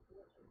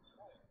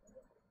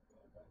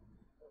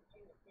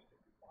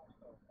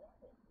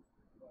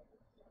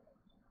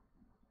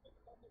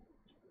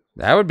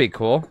 That would be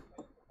cool.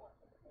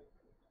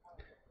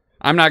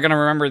 I'm not going to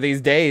remember these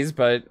days,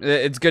 but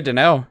it's good to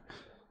know.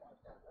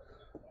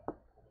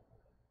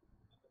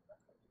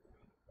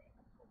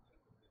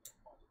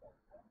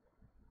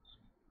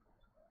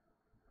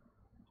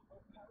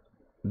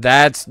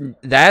 That's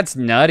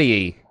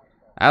nutty.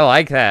 I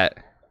like that.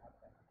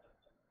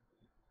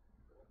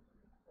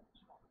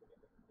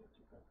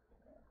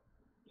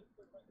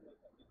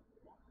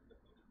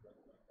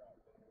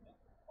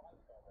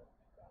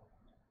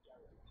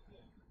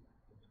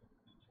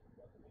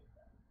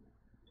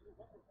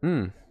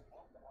 Hmm.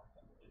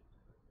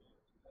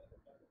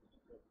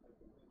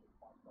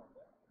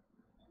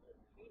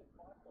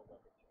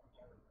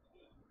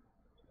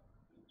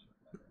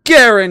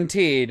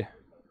 Guaranteed.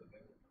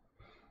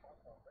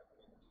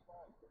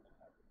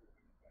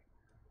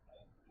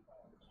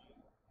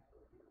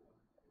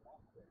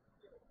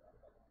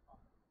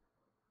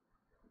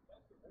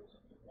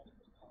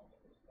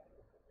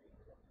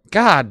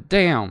 God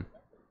damn.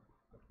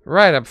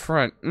 Right up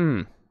front.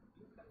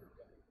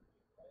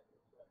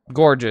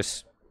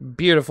 Gorgeous.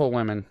 Beautiful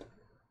women.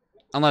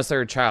 Unless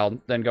they're a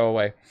child, then go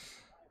away.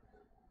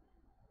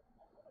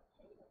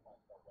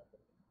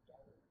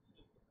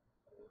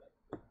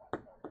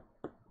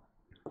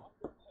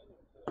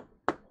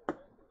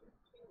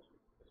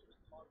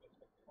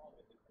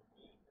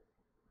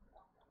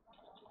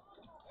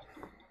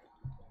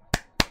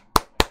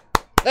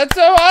 That's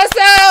so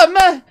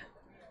awesome!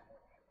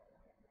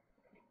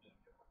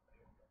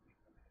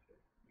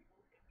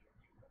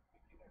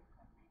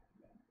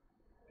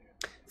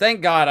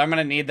 Thank God, I'm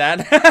gonna need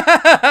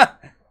that.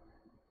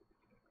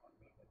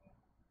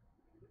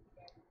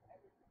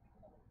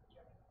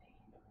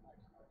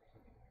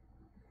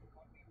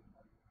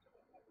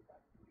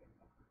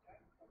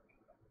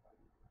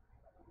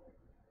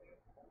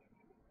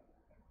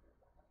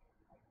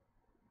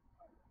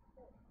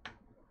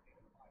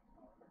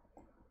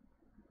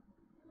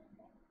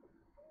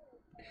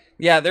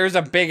 Yeah, there's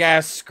a big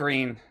ass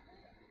screen.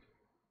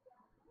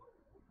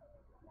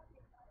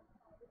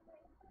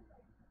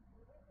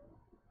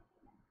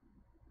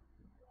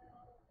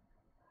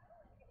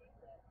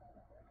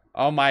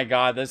 Oh my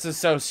God, this is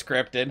so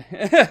scripted.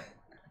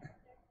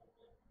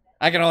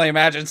 I can only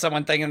imagine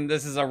someone thinking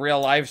this is a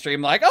real live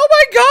stream like, oh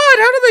my God,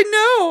 how do they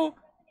know?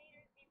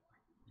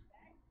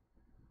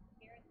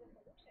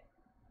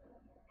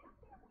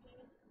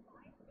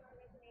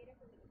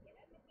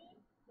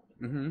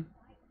 Mm-hmm.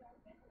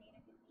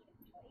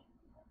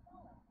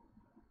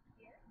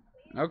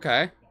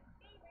 Okay.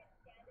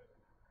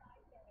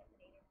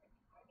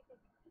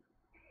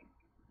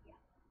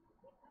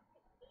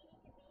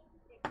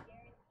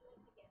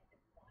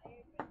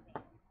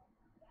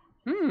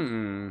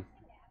 Hmm.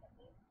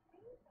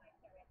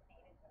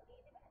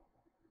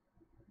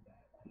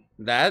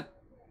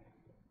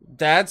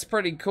 That's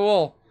pretty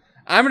cool.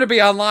 I'm gonna be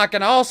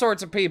unlocking all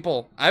sorts of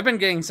people. I've been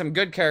getting some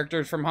good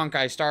characters from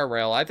Honkai Star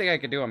Rail. I think I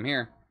could do them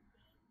here.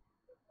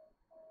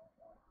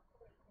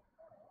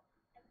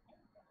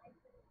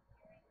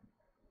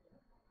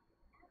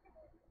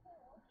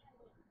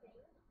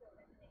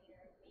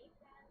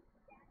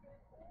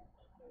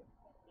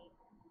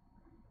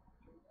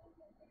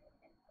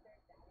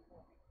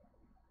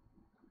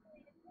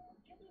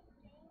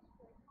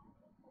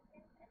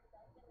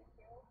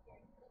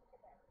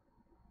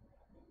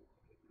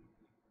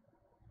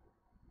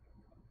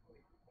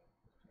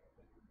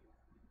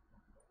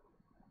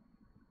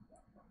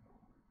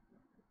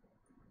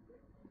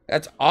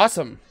 That's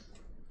awesome.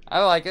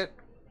 I like it.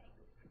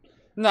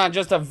 Not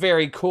just a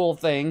very cool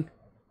thing.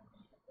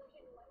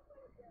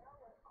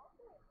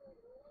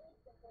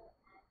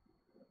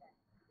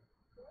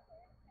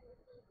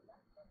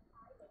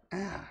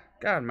 Ah,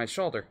 God, my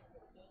shoulder.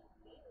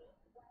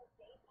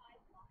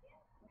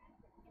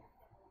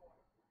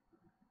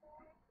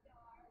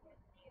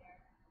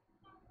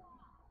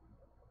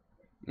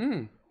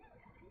 Mmm.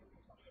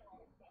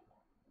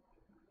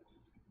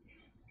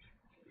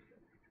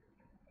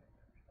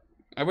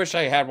 I wish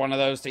I had one of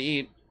those to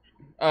eat.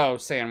 Oh,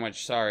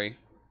 sandwich, sorry.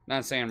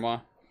 Not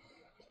sandwich.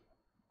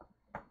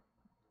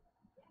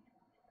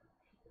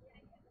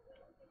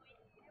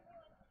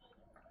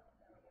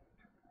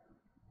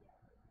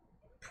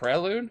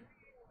 Prelude?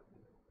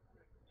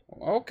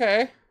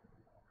 Okay.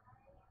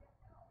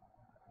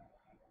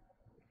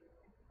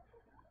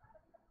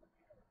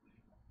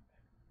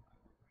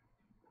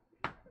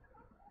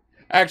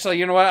 Actually,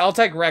 you know what? I'll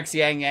take Rex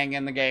Yang Yang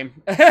in the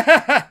game.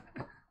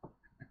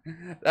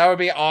 That would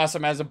be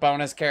awesome as a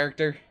bonus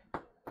character.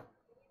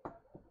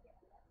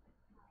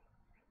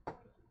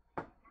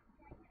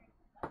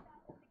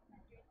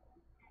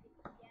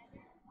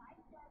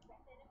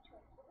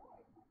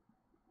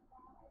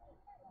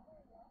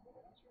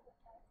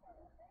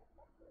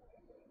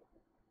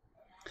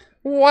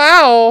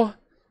 Wow!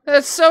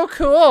 That's so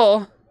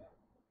cool!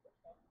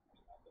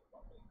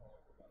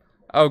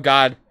 Oh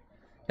God.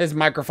 His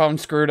microphone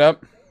screwed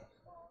up.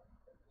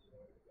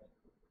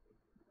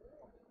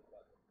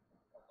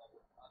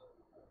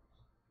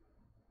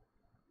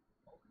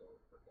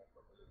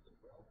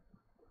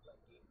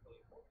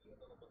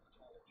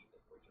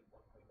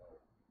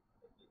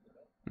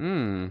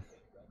 Hmm.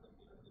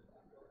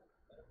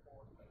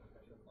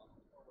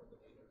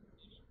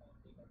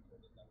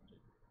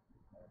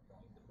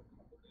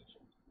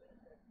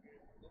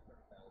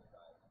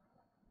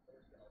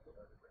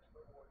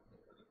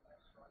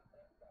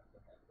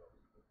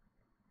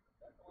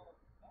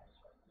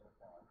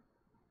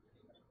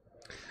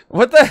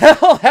 What the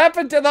hell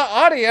happened to the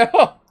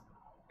audio?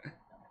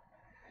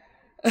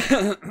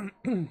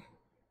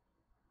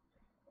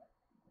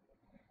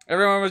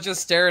 Everyone was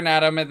just staring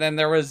at him, and then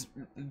there was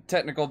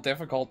technical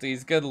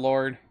difficulties. Good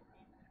lord.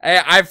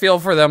 I feel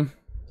for them.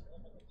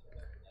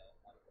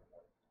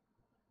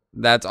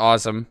 That's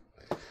awesome.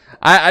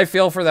 I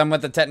feel for them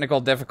with the technical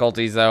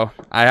difficulties, though.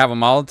 I have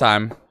them all the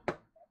time.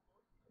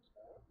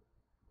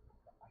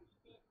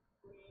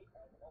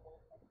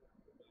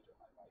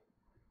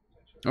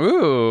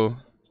 Ooh.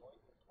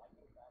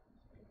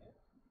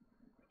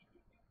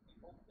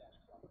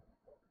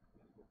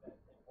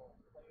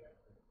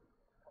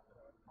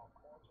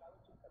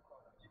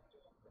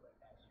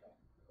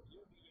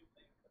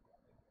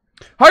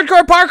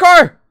 Hardcore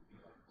parkour!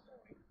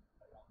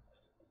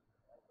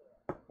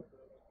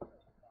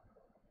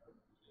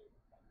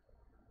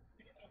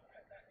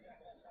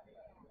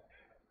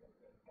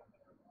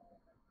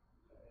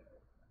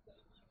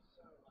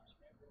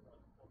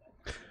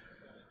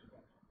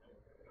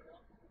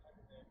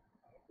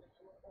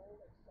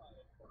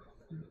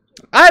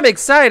 I'm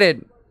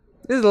excited.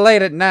 This is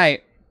late at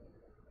night.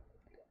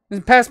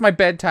 It's past my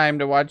bedtime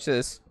to watch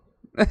this.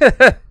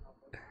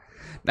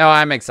 No,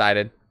 I'm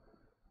excited.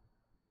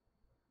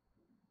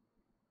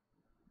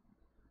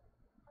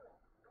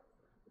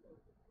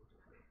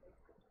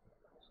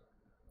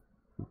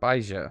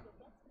 Baija.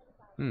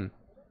 Hmm.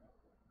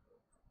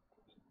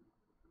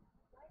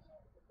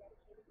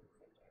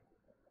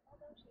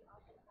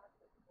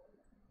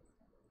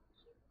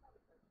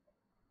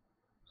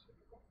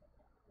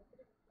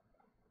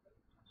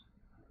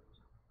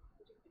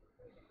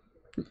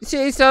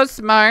 She's so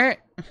smart.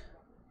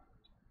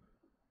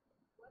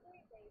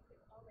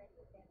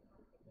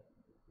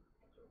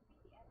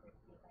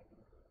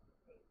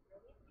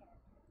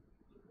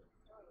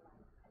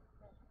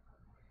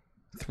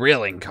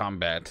 Thrilling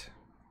combat.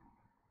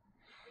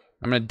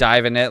 I'm gonna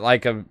dive in it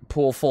like a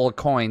pool full of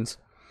coins.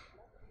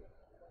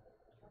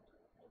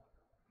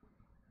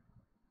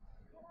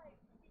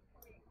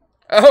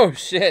 Oh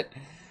shit.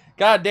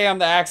 God damn,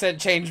 the accent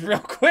changed real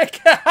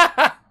quick.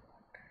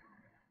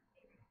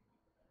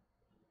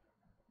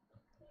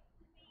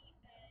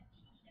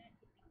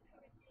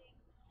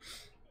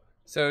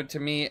 So to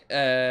me,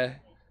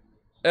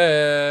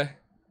 okay.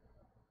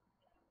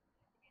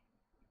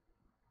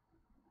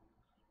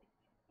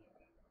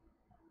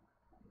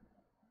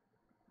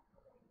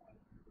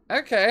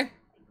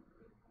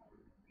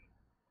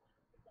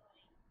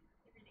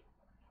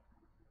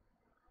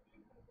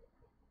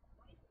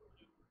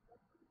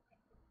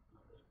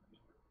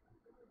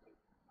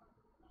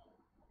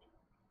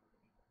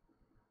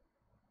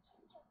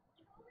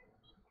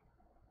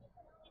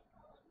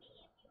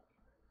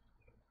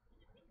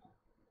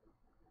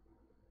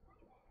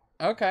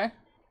 Okay.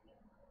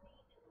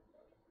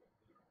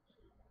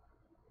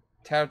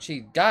 Tao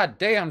Chi. God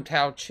damn,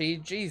 Tao Chi.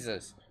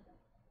 Jesus.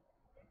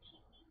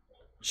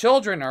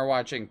 Children are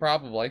watching,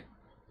 probably.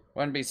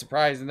 Wouldn't be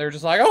surprised. And they're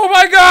just like, oh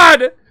my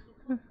god!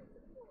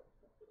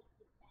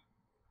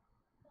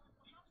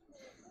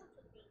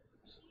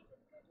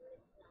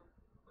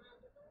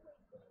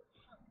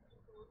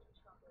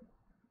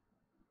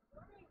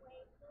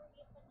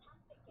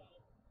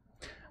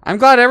 I'm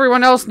glad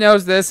everyone else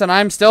knows this, and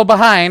I'm still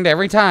behind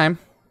every time.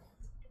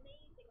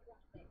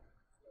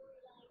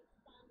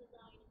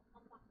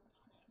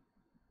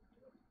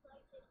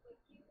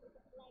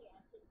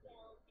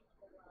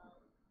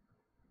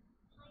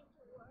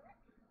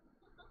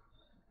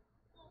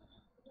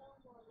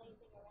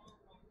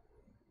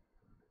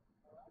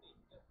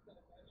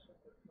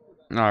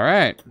 All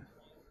right.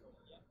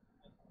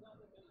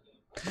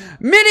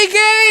 Mini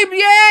game!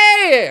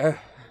 Yay!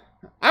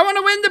 I want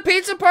to win the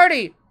pizza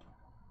party!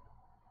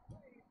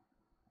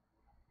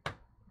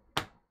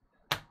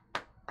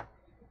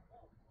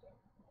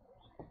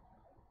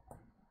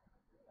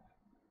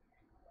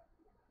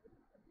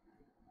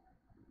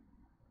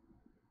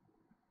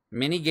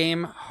 Mini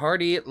game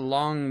Hardy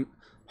long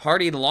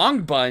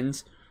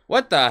buns.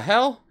 What the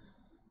hell?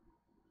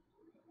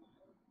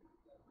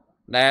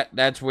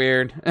 That's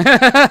weird.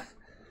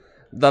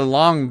 The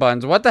long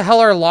buns. What the hell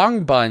are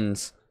long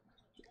buns?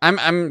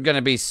 I'm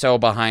gonna be so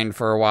behind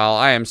for a while.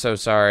 I am so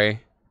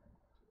sorry.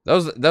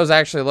 Those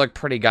actually look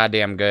pretty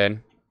goddamn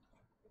good.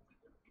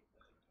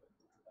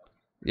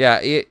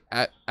 Yeah,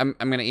 I'm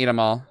gonna eat them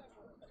all.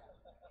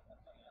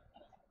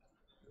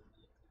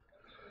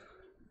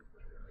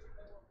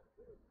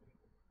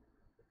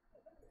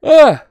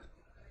 Ugh.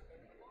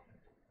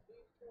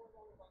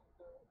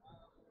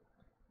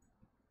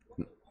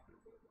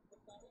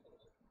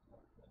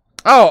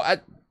 Oh,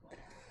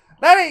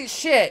 that ain't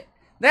shit.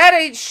 That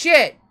ain't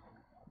shit.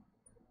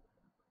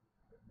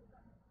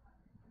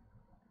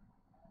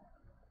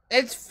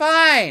 It's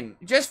fine.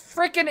 Just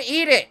freaking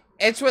eat it.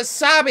 It's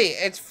wasabi.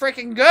 It's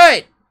freaking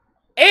good. Eat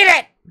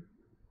it.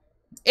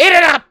 Eat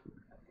it up.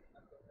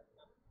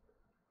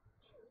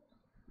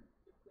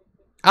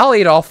 I'll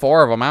eat all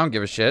 4 of them. I don't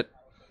give a shit.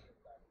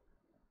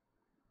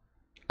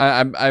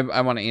 I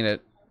want to eat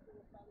it.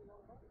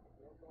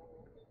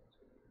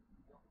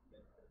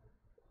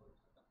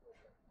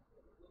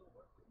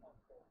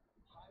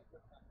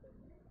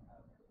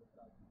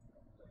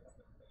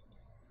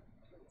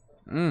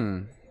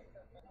 Mmm.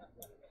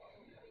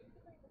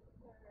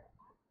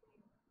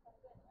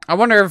 I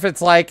wonder if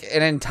it's like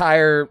an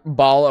entire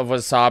ball of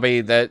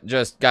wasabi that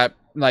just got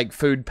like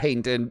food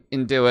painted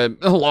into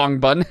a long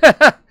bun.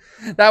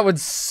 That would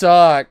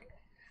suck.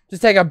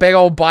 Just take a big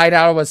old bite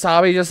out of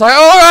wasabi, just like,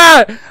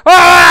 oh god!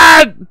 Oh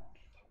god!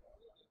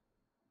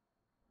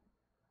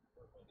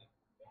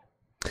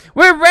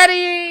 We're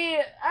ready!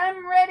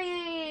 I'm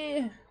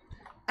ready!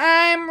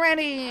 I'm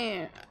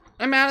ready!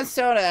 I'm out of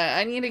soda.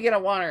 I need to get a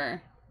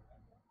water.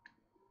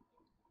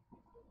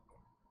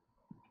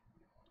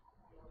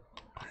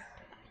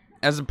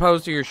 As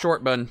opposed to your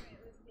short bun.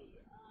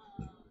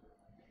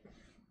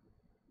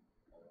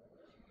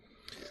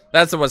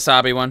 That's the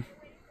wasabi one.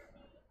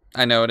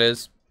 I know it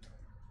is.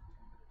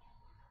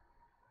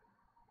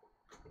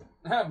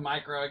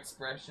 Micro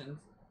expressions.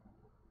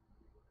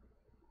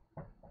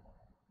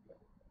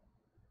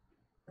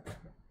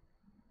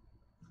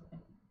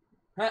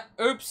 Huh,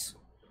 oops.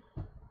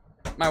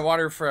 My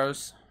water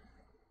froze.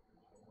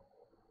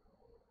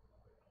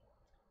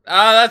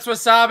 Ah, that's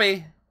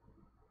wasabi.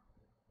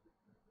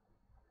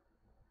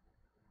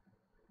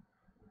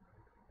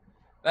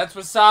 That's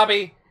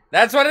wasabi.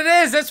 That's what it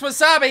is. It's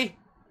wasabi.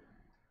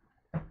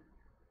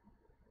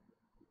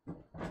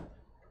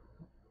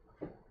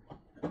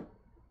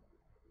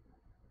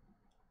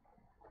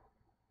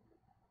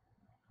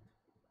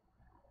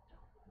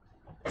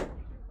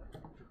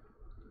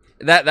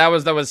 That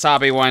was the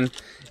wasabi one.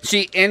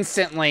 She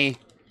instantly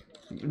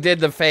did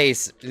the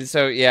face.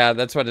 So yeah,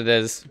 that's what it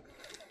is.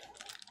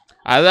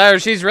 Either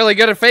she's really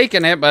good at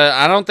faking it, but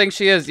I don't think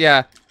she is.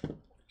 Yeah.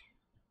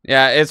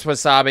 Yeah, it's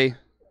wasabi.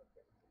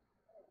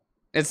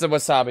 It's the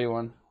wasabi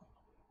one.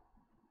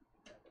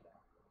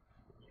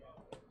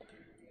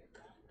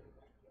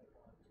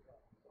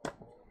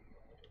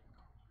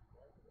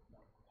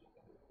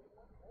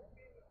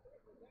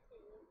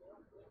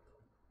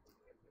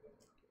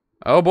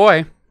 Oh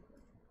boy.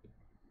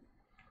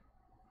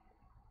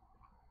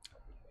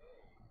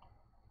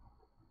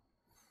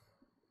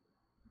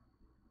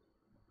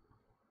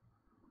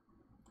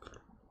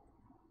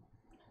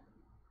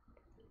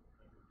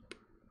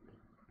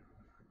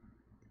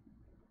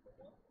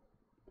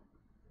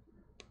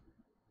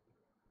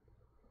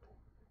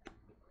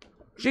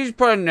 She's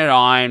putting it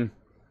on.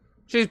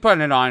 She's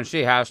putting it on.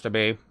 She has to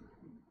be.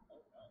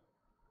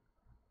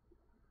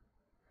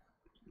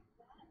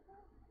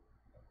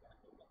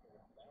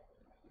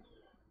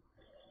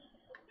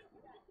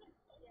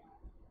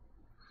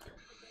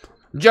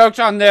 Joke's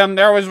on them.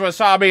 There was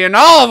wasabi in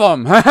all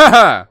of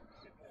them.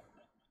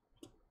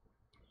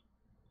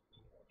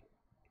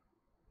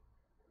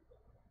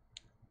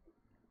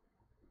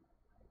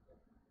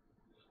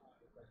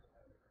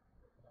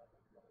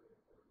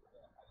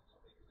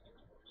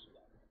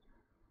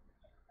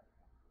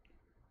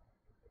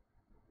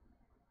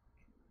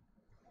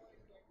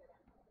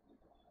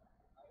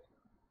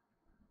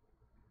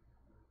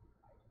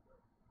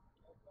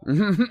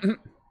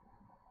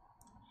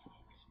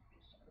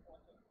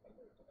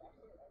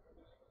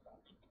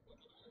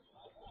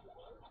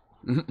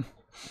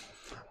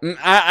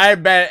 I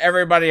bet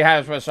everybody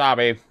has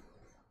wasabi.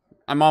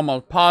 I'm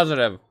almost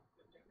positive.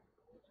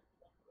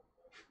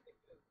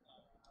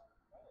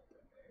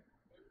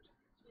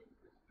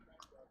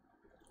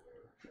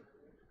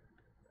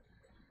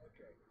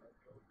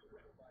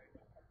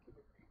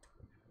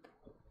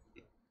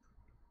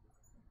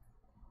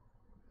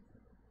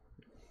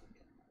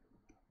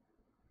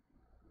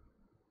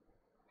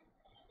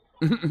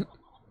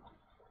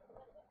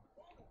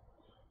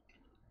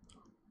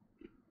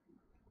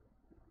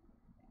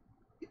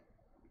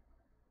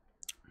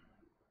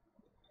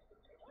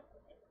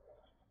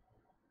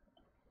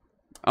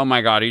 Oh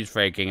my god, he's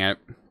faking it.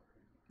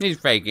 He's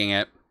faking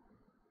it.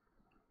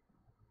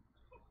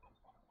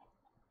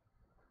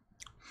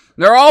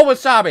 They're all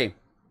wasabi.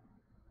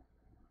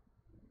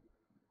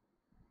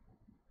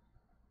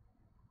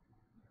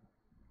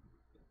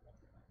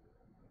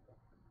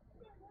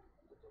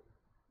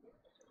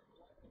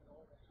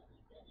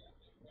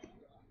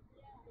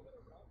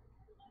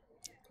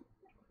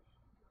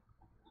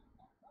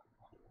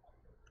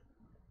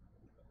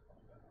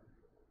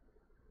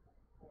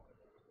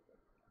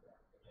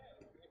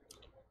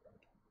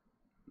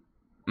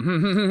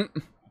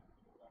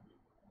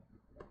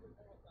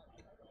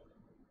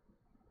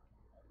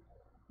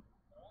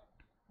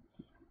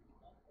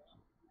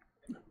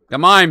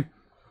 Come on.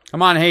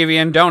 Come on,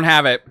 Havian. Don't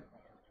have it.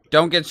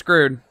 Don't get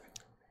screwed.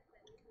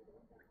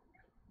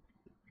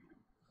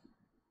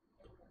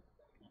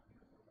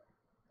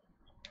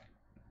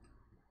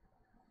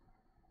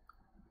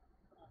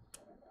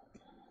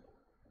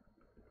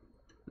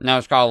 Now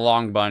it's called a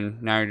long bun.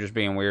 Now you're just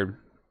being weird.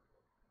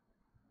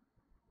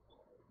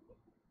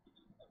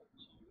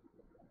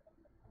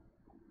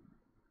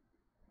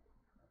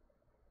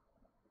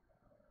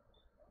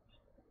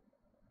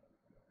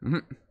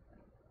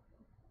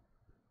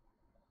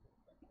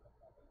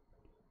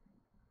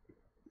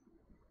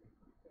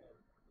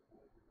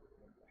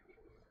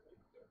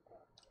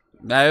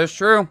 That is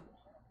true.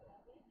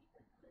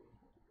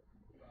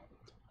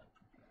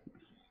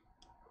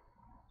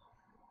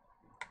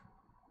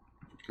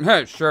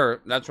 Sure,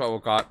 that's what we'll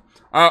call it.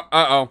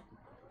 Uh-oh.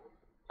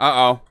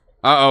 Uh-oh.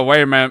 Uh-oh,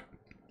 wait a minute.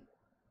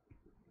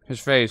 His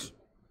face.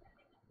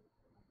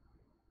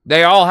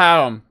 They all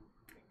had them.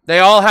 They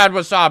all had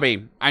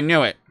wasabi. I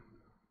knew it.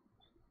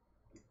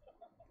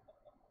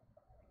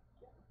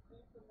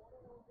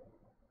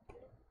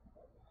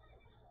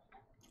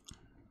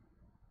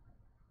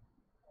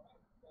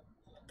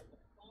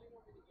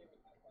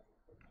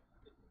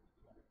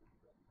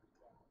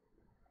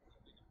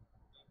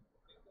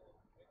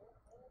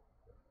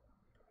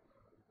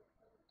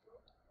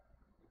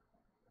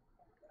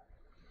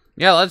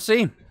 Yeah, let's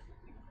see.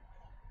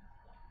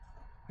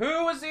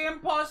 Who was the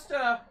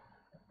imposter?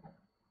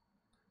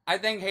 I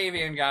think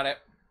Havian got it.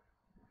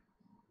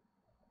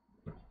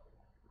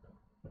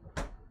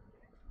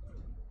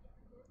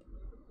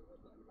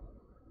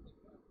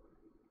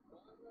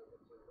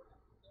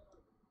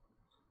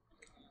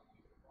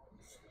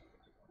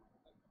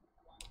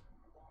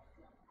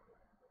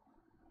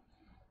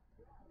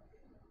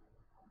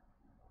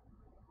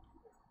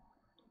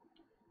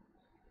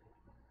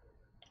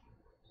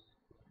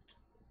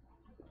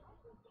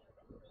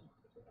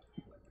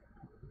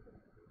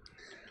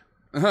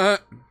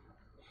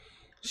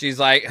 She's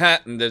like, huh,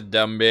 this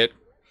dumb bit.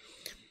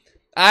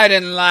 I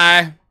didn't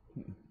lie.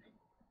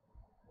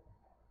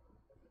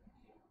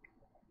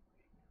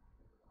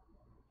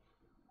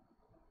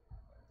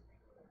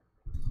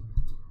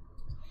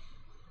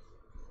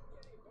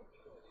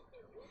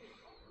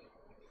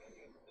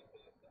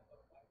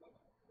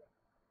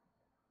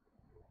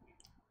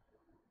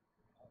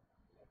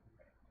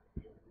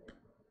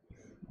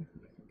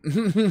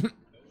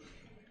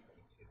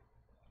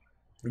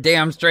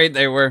 Damn straight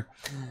they were.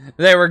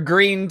 There were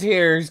green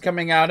tears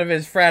coming out of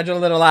his fragile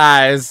little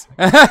eyes.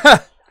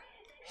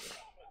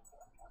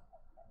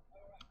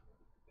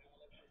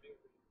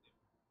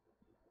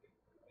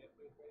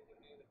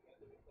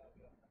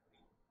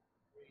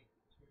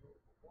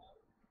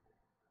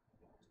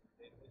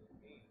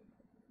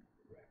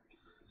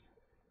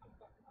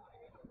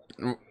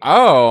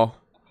 Oh.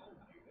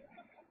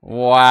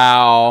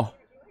 Wow.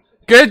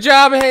 Good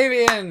job,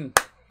 Havian.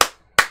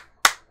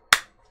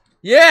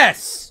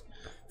 Yes.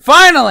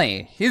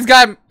 Finally. He's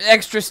got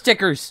extra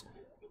stickers.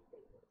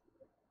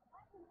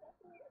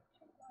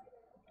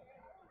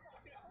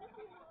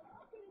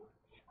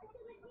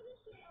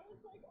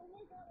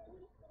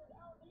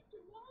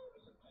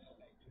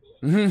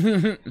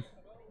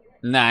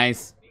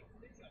 Nice.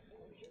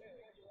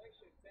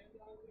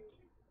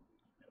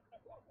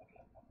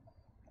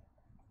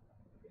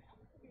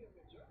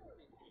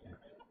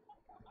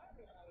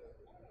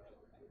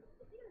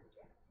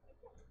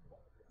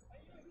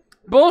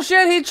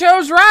 Bullshit, he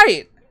chose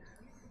right.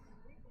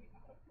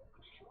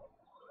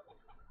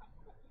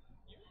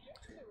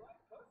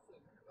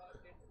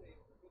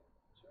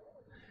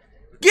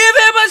 Give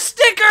him a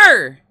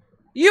sticker,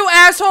 you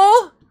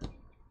asshole.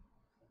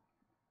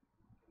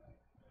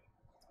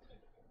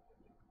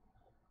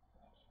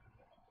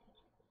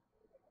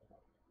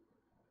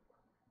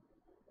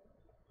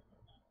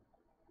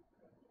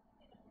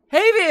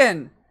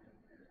 Havian.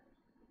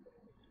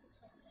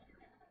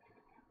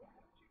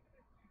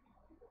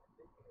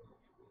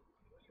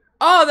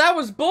 Oh, that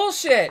was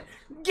bullshit.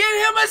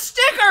 Get him a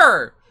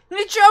sticker.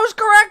 He chose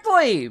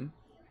correctly.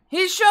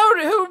 He showed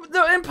who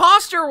the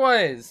imposter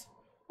was.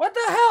 What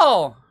the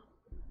hell?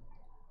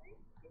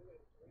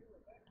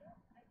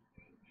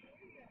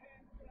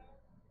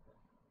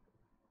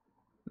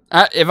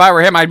 If I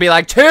were him, I'd be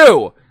like,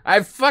 2. I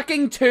have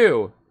fucking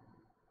 2.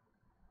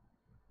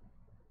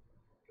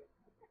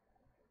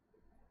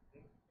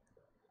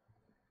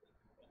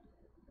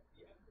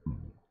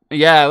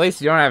 Yeah, at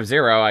least you don't have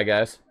 0, I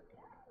guess.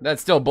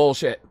 That's still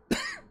bullshit.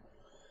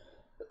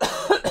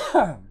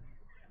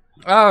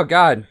 Oh,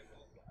 God.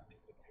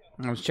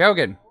 I was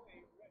choking.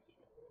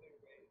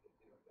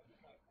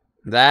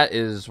 That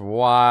is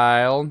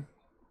wild.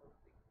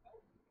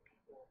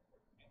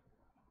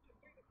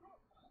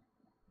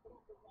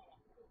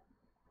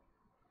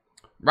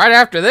 Right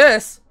after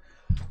this,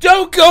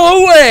 don't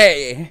go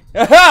away!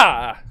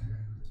 Aha!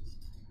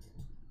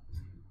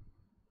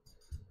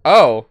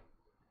 Oh.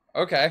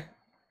 Okay.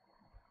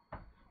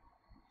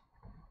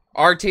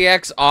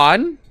 RTX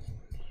on?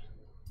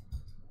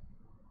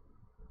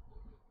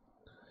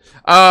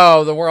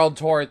 Oh, the world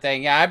tour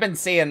thing. Yeah, I've been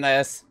seeing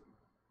this.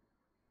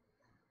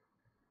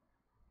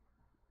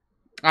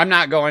 I'm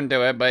not going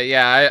to it, but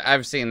yeah,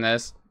 I've seen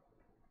this.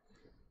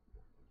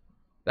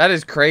 That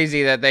is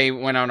crazy that they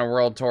went on a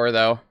world tour,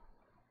 though.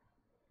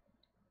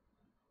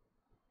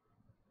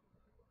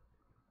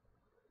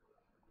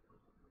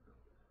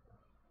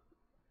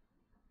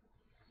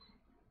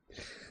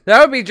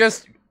 That would be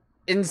just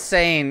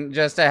insane,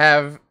 just to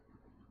have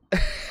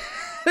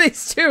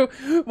these two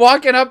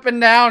walking up and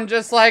down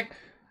just like,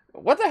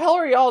 what the hell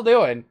are y'all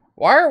doing?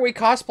 Why are we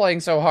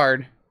cosplaying so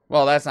hard?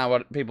 Well, that's not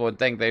what people would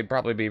think. They'd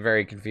probably be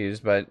very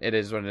confused, but it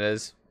is what it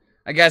is.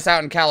 I guess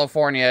out in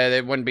California,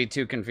 it wouldn't be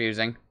too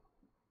confusing.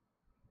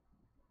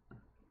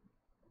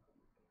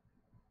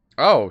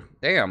 Oh,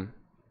 damn.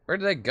 Where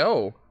did they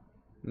go?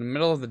 In the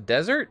middle of the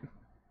desert?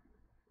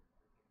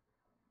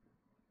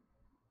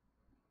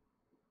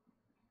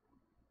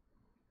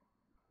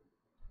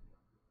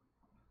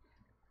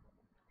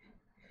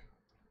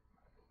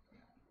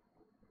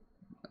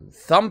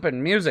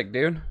 thumping music,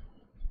 dude.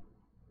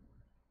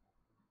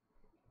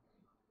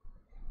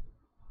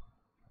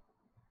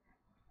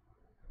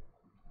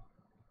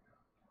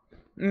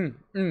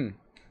 Dude,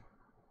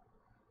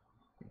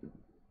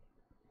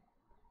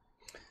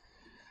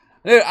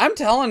 I'm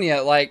telling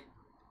you, like,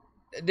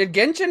 did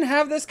Genshin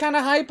have this kind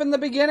of hype in the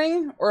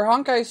beginning? Or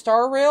Honkai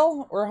Star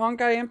Rail? Or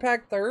Honkai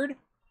Impact 3rd?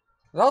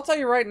 I'll tell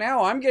you right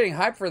now, I'm getting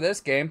hyped for this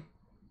game.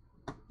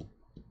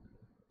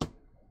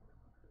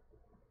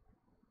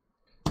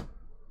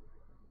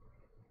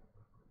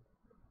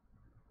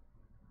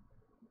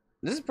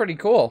 This is pretty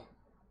cool.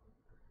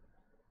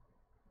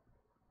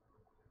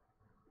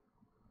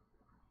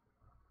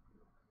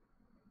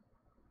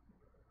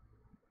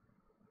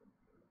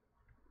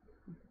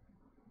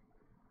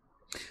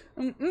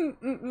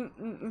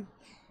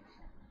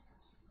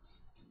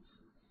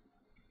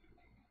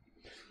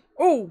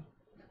 Oh,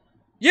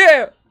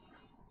 yeah.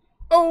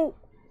 Oh,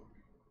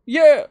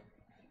 yeah.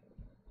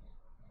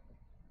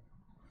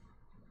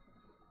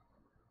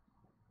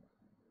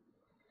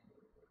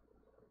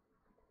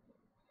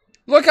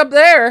 Look up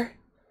there.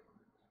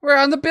 We're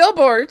on the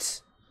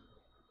billboards.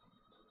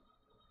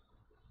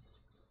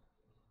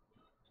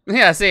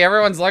 Yeah, see,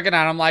 everyone's looking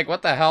at him like,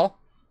 what the hell?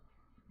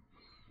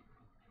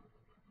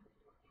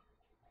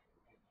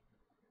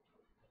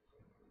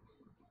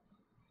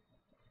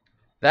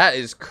 That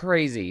is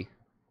crazy.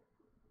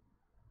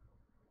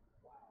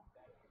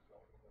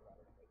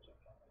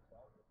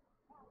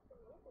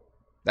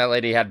 That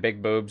lady had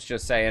big boobs,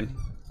 just saying.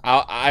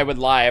 I would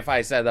lie if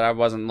I said that I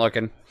wasn't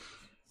looking.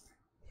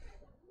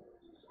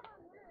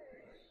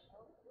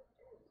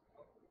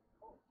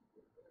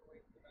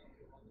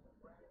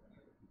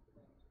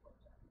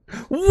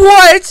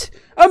 What?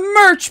 A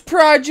merch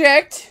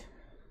project?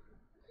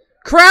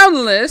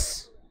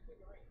 Crownless?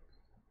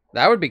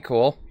 That would be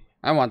cool.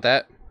 I want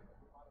that.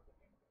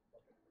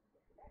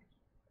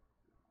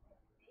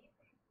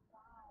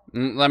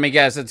 Let me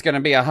guess, it's going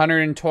to be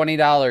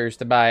 $120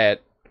 to buy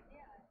it.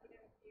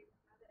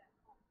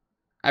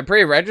 I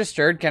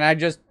pre-registered. Can I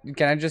just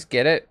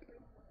get it?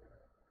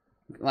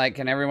 Like,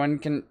 can everyone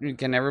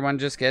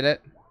just get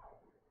it?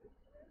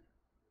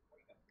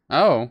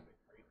 Oh.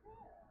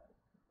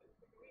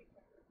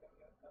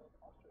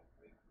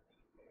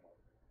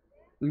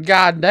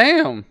 God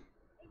damn.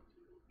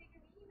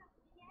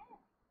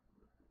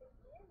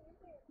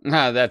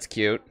 Ah, that's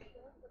cute.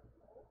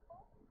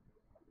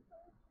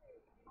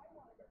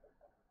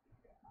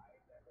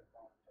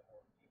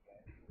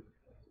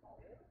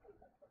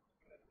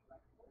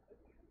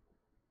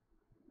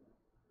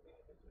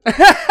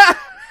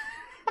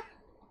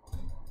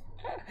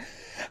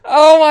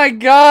 Oh my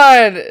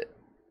god.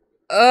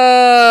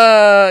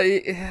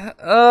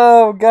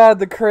 Oh god,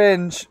 the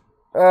cringe.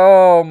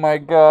 Oh my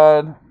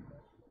god.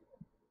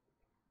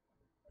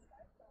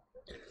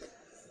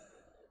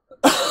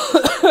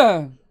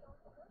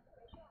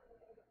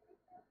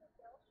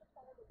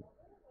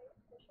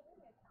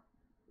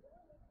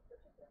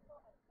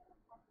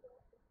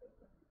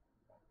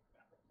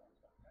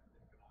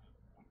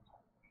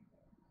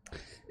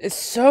 It's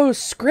so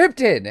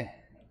scripted.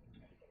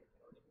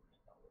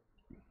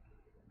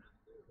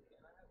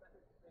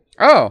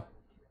 Oh.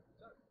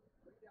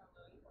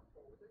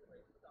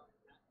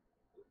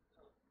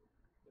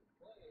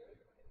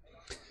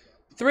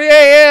 3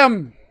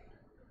 a.m.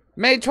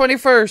 May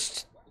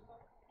 21st.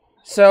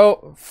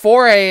 So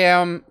 4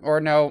 a.m.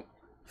 or no,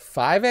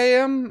 5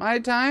 a.m. my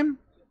time,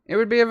 it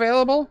would be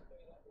available.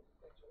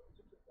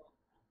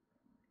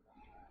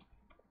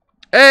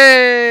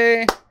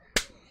 Hey!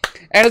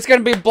 And it's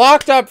going to be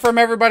blocked up from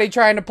everybody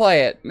trying to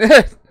play it.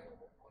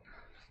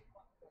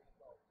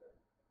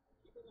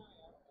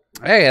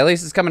 Hey, at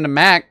least it's coming to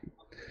Mac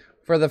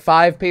for the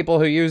 5 people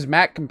who use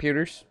Mac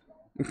computers.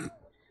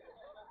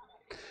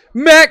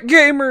 Mac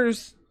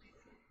gamers!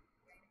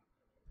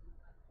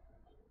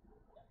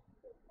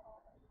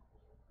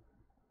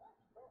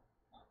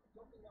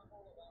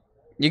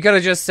 You could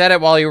have just said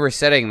it while you were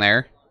sitting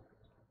there.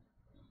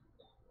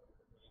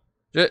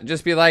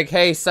 Just be like,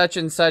 hey, such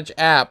and such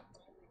app,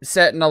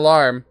 set an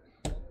alarm.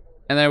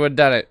 And then it would have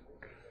done it.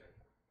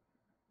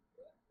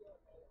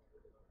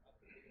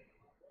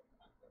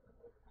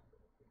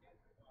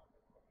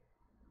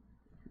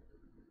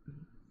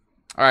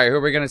 Alright, who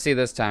are we going to see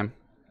this time?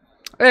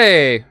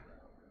 Hey!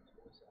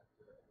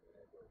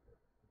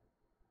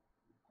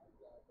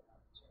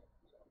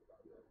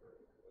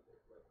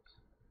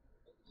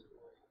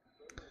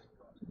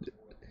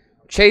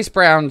 Chase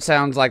Brown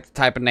sounds like the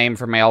type of name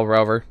for male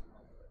rover.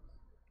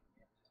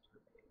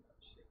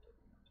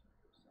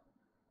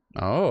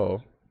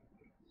 Oh.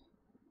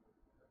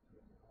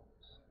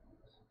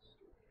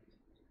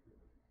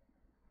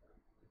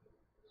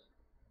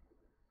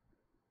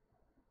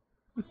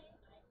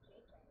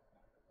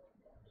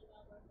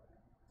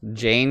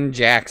 Jane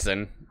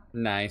Jackson.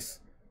 Nice.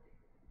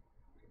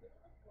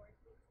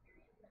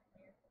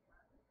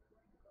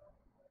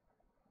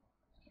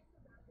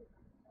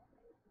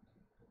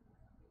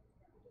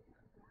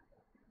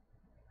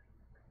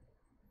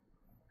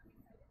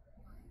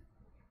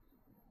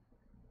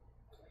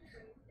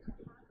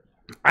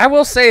 I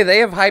will say they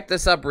have hyped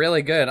this up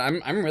really good.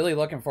 I'm really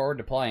looking forward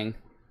to playing.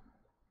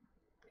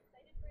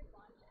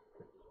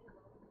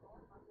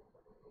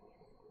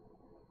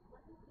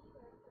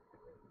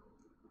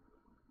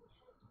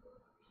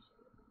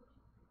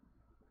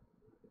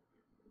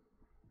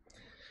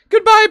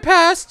 Goodbye,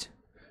 past.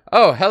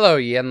 Oh, hello,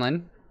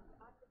 Yenlin.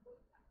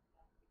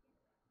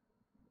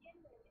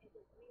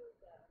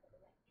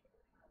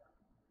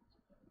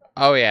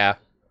 Oh yeah,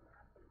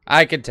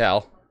 I could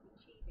tell.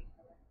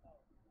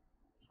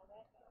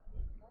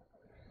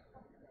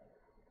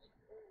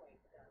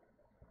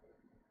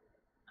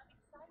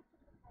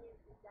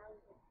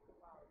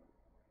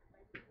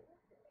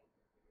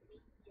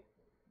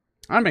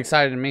 I'm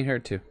excited to meet her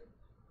too.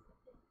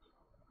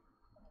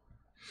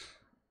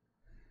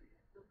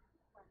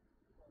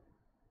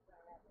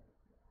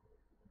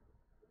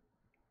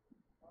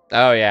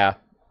 Oh yeah,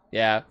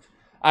 yeah.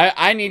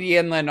 I need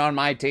Yinlin on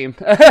my team.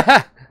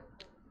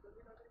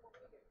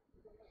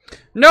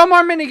 No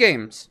more mini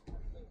games.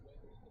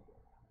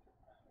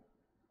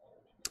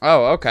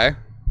 Oh, okay.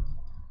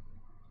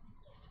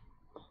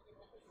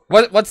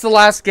 What's the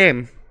last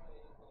game?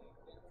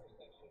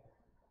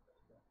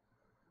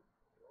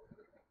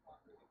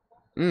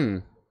 Hmm.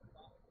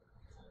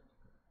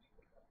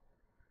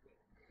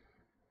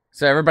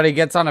 So everybody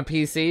gets on a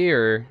PC,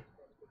 or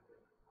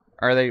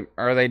are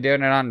they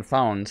doing it on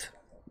phones?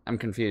 I'm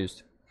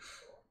confused.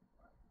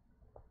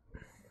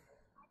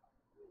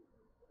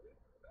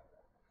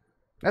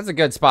 That's a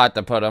good spot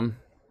to put them.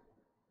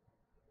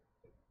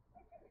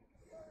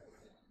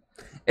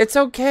 It's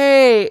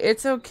okay.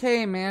 It's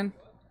okay, man.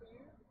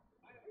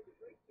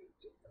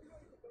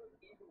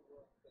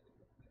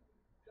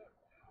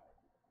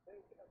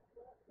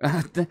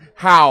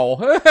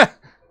 How?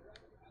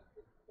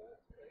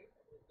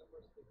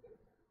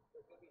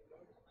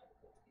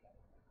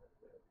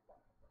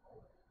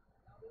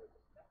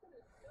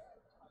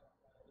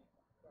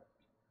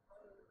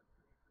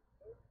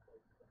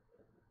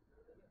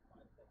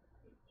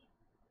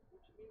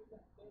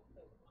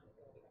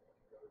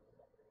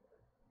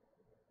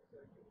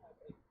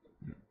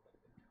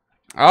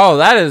 Oh,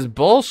 that is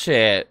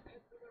bullshit.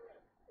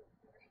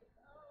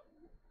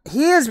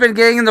 He has been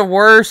getting the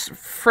worst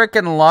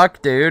freaking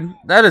luck, dude.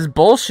 That is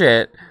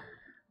bullshit.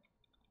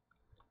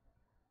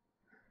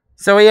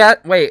 So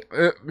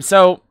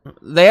so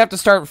they have to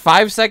start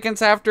 5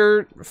 seconds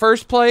after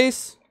first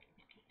place?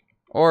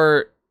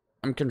 Or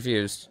I'm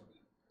confused.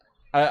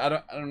 I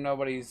don't know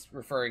what he's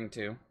referring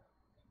to.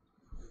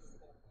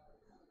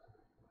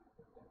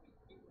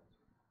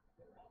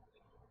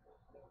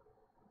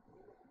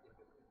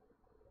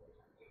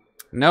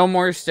 No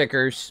more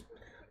stickers.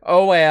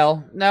 Oh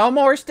well, no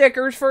more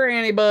stickers for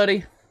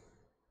anybody.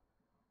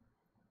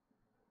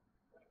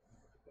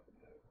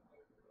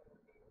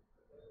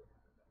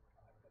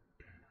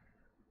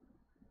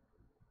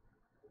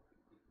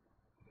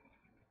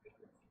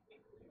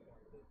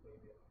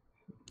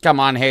 Come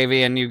on,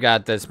 Havian, you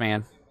got this,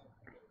 man.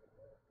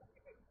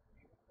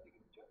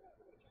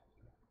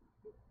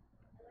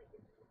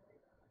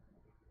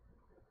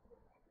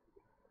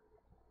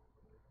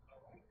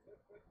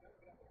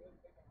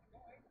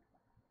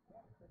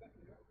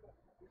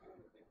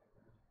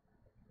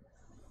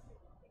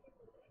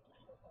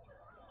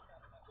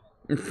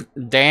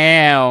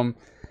 Damn.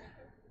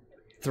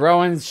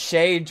 Throwing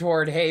shade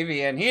toward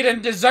Havian. He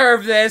didn't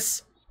deserve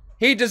this.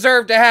 He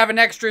deserved to have an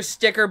extra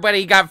sticker, but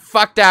he got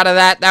fucked out of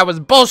that. That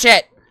was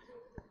bullshit.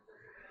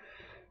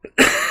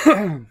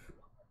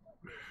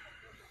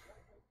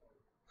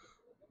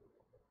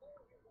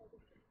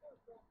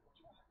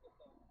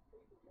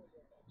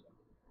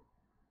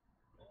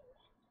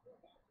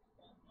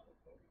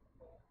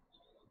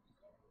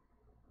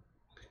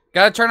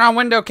 Gotta turn on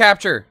window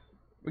capture.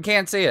 We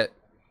can't see it.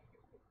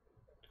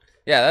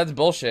 Yeah, that's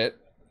bullshit.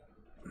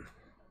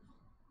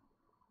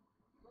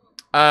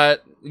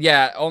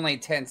 Yeah, only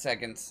 10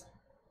 seconds.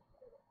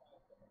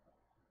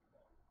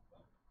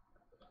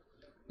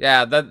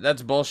 Yeah,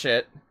 that's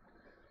bullshit.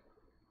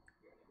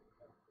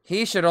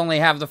 He should only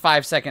have the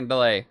 5-second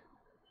delay,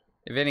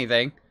 if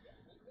anything.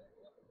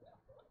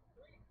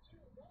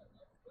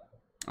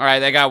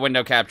 Alright, they got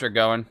window capture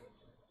going.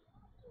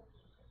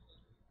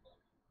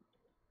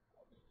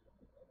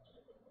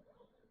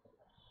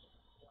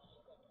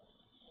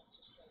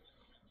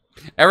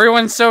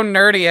 Everyone's so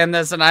nerdy in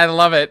this, and I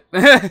love it.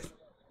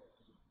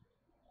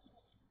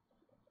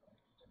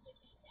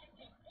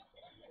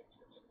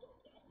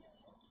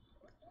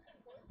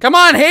 Come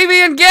on,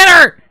 Havian, get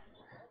her!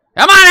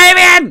 Come on,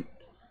 Havian!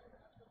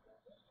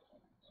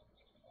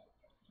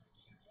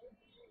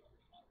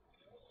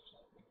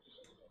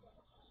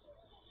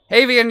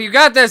 Havian, you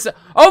got this.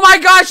 Oh my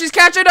gosh, she's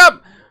catching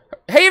up.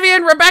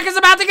 Havian, Rebecca's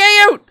about to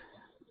get you.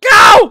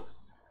 Go!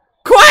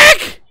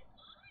 Quick!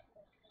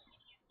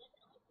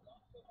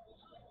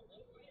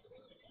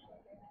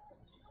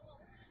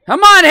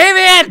 Come on,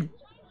 Havian!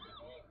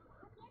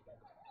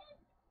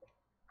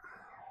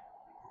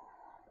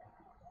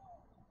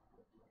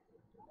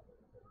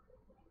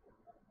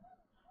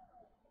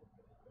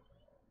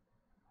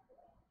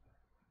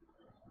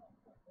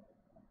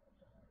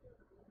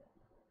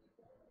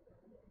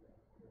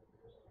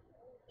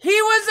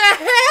 He was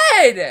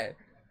ahead!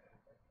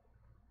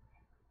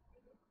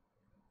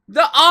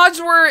 The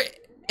odds were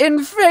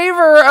in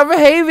favor of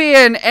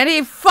Havian, and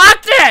he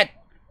fucked it!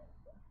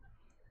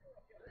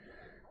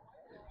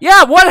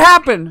 Yeah, what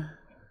happened?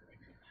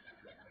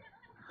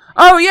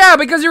 Oh, yeah,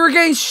 because you were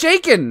getting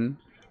shaken.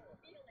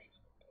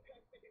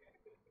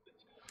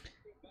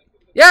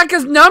 Yeah,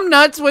 because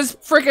Numbnuts was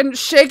freaking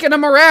shaking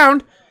him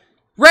around.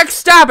 Rex,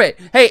 stop it!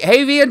 Hey,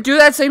 Havian, do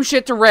that same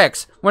shit to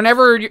Rex.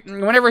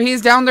 Whenever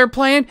he's down there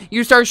playing,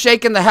 you start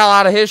shaking the hell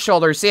out of his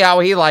shoulders. See how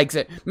he likes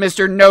it,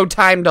 Mr. No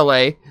Time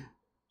Delay.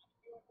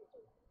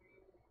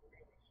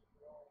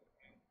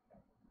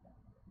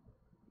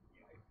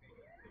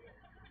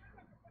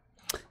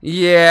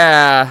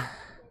 Yeah.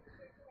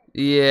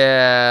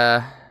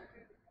 Yeah.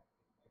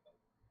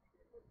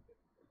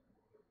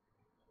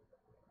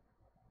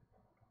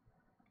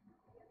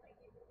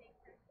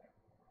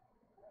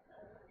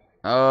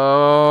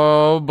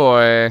 Oh,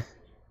 boy.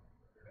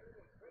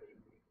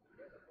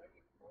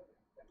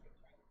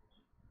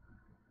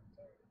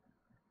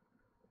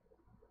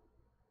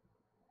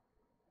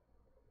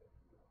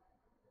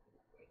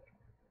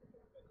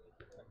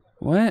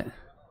 What?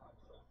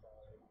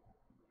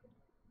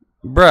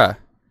 Bruh.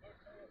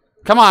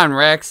 Come on,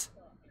 Rex.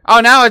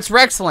 Oh, now it's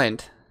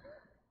Rexland.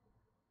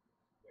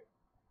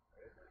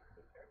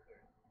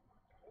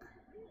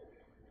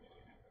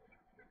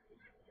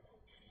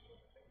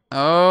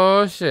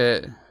 Oh,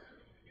 shit.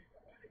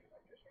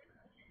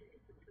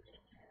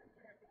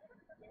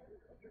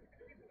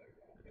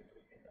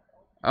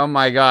 Oh,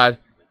 my God.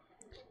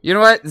 You know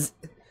what?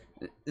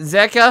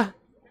 Zeka?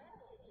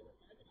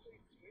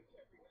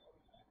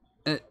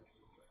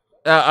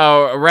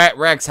 Uh-oh,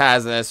 Rex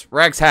has this.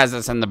 Rex has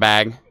this in the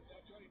bag.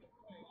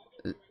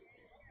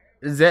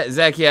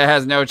 Zekia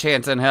has no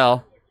chance in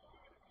hell.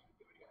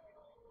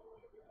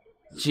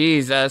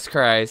 Jesus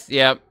Christ.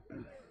 Yep.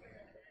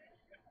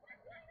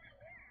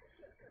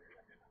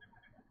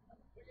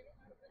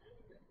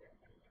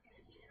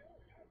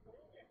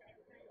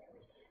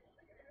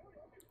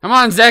 Come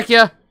on,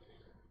 Zekia.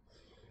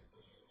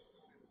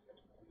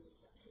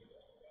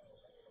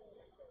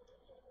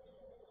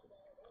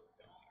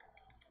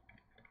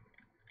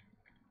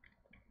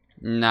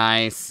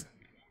 Nice.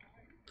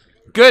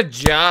 Good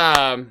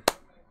job.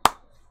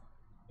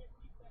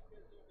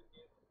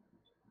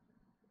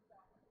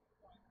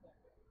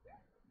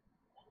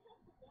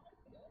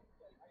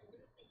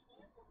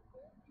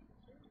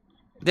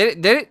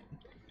 Did it?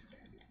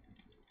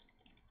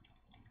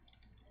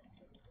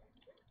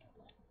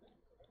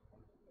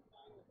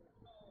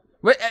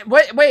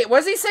 Wait,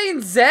 was he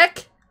saying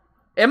Zek?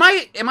 Am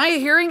I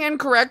hearing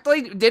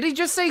incorrectly? Did he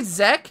just say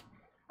Zek?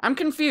 I'm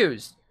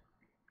confused.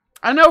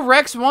 I know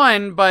Rex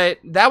won, but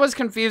that was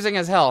confusing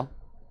as hell.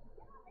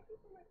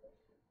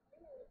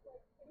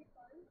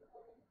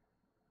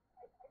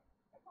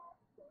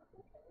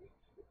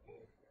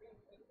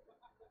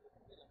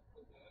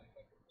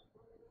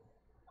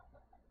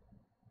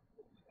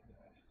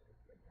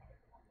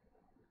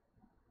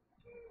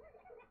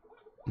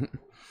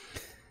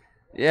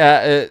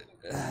 Yeah,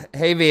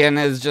 Havian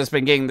has just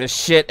been getting the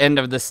shit end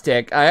of the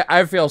stick.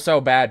 I feel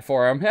so bad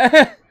for him.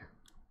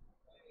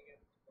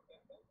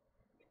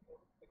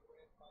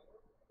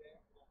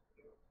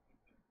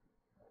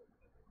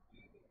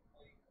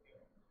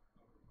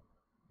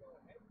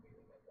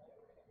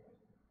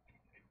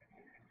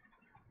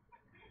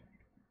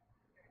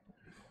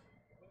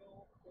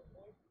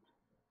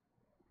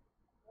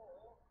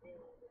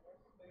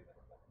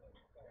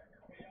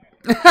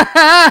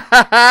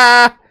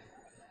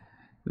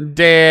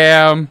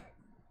 Damn.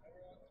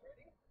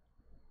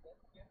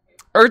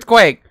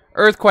 Earthquake.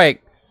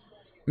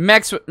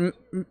 Mess with him.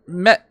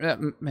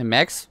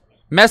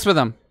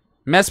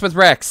 Mess with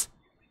Rex.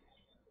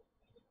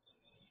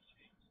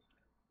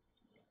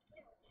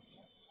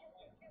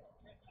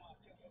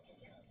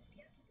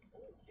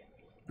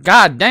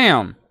 God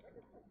damn.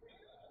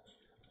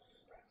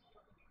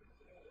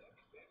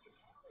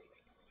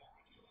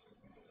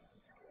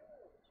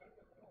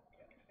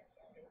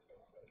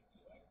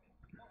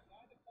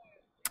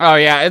 Oh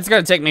yeah, it's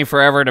gonna take me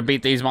forever to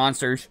beat these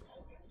monsters.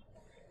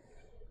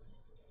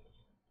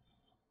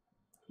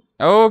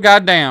 Oh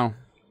goddamn.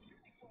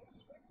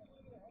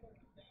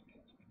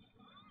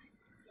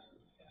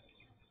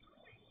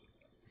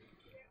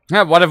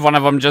 Yeah, what if one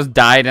of them just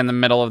died in the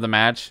middle of the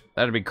match?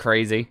 That'd be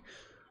crazy.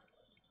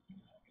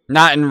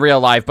 Not in real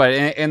life, but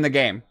in the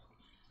game.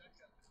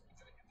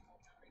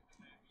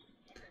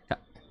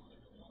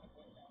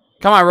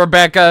 Come on,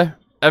 Rebecca.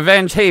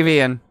 Avenge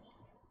Havian.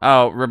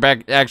 Oh,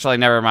 Rebecca. Actually,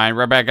 never mind.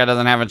 Rebecca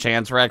doesn't have a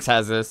chance. Rex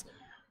has this.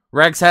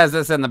 Rex has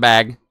this in the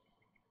bag.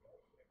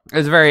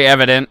 It's very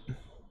evident.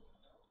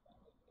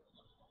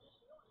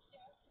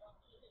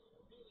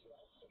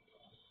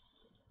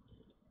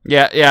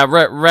 Yeah,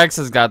 Rex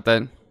has got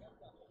that.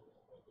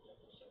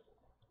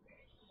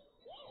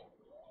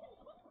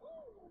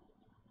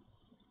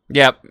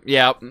 Yep.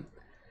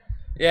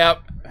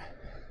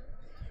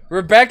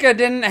 Rebecca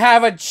didn't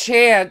have a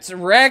chance.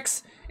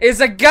 Rex is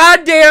a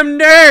goddamn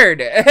nerd.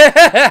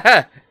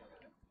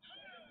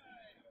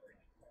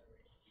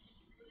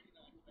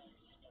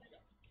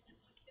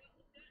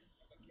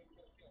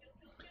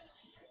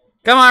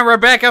 Come on,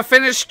 Rebecca,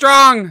 finish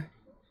strong.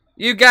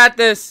 You got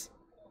this.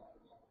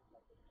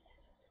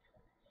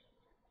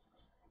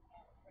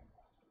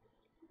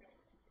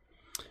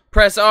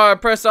 Press R,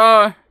 press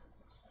R.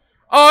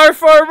 R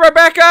for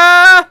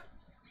Rebecca!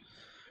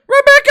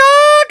 Rebecca!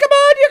 Come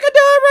on, you can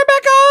do it,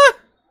 Rebecca!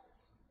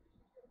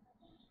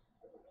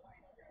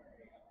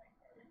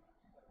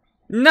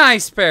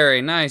 Nice,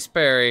 Perry. Nice,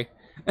 Perry.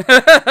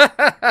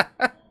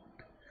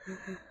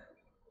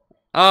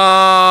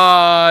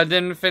 Oh,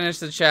 didn't finish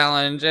the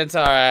challenge. It's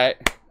alright.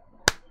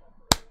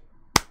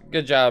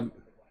 Good job.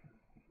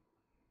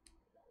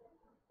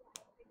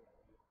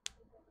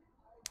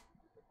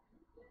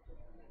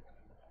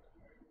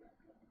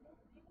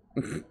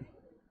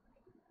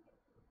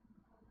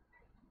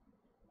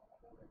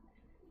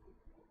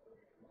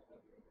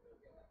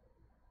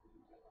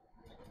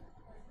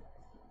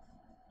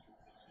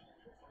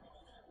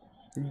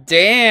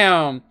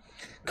 Damn.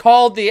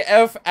 Called the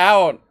F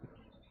out.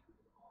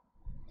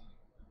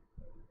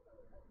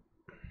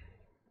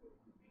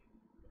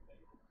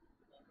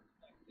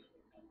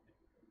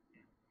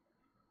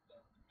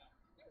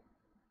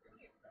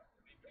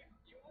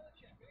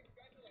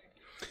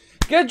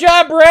 Good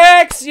job,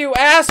 Rex, you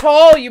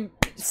asshole. You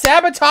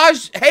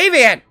sabotaged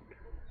Havian.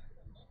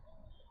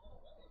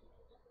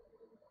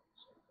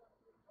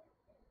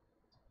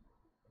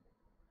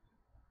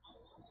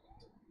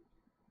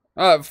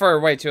 For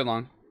way too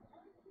long.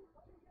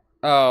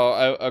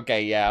 Oh,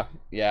 okay, yeah,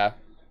 yeah.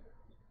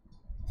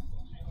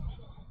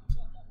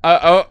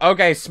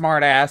 Okay,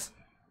 smart ass.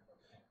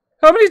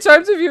 How many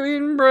times have you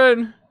eaten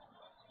bread?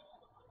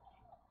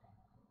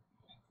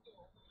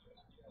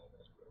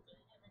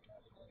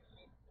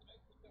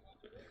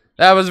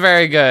 That was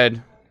very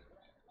good.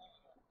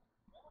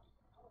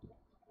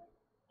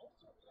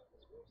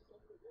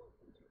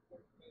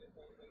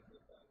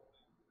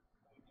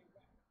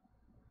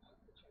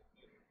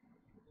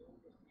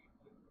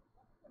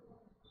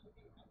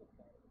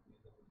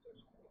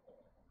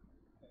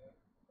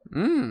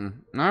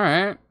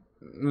 Alright.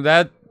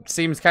 That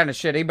seems kind of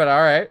shitty, but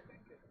alright.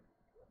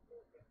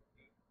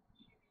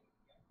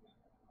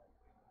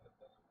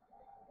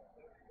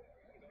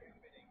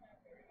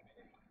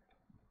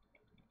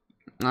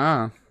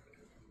 Ah.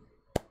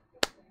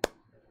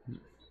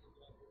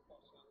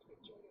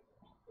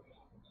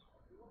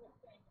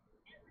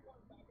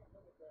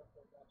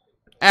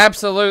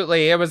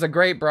 Absolutely. It was a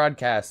great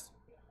broadcast.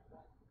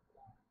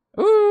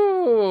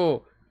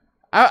 Ooh.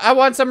 I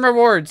want some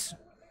rewards.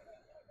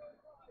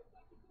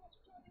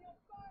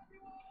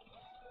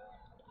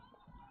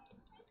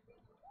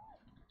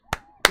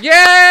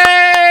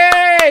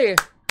 Yay!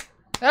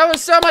 That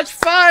was so much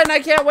fun. I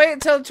can't wait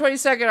until the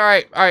 22nd.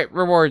 All right.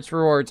 Rewards,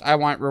 rewards. I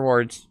want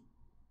rewards.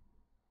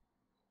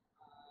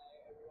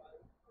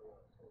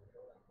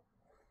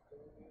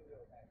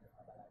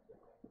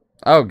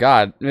 Oh,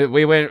 God.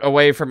 We went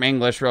away from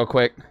English real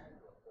quick.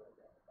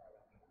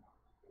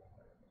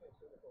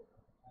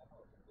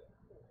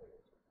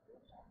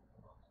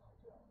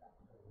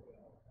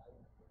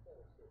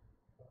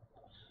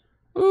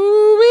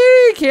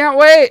 Ooh-wee. Can't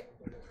wait.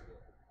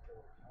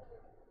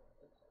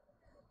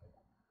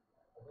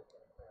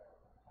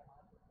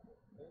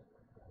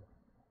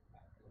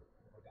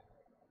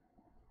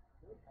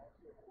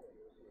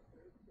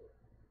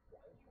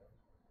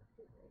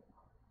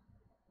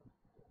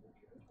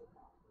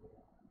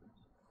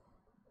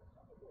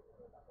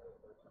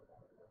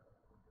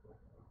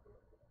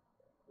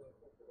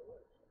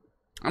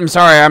 I'm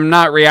sorry, I'm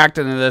not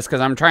reacting to this because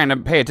I'm trying to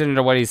pay attention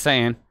to what he's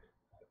saying.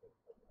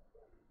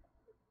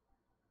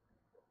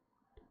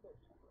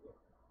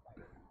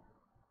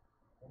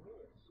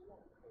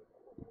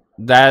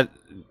 That...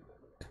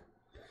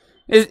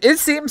 It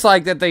seems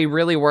like that they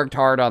really worked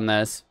hard on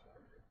this.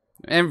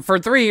 And for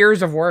 3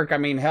 years of work, I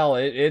mean, hell,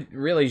 it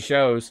really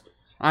shows.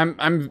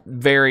 I'm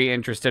very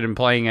interested in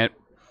playing it.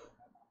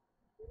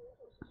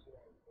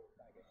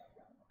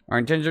 Our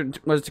intention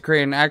was to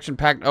create an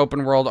action-packed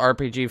open-world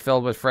RPG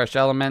filled with fresh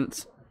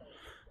elements.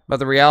 But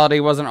the reality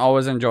wasn't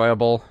always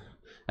enjoyable,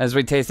 as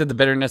we tasted the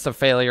bitterness of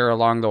failure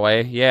along the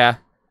way. Yeah.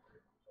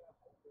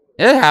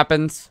 It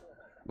happens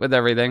with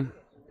everything.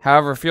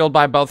 However, fueled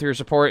by both your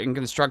support and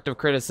constructive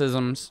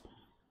criticisms,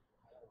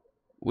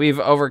 we've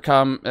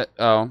overcome...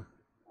 oh.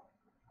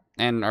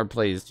 And are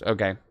pleased.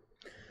 Okay.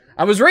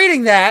 I was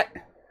reading that!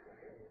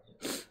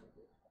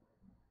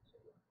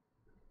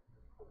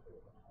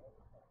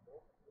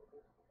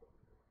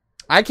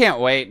 I can't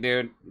wait,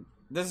 dude.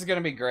 This is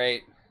gonna be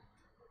great.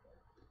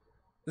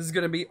 This is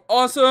gonna be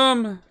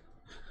awesome!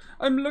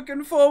 I'm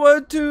looking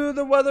forward to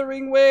the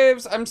Wuthering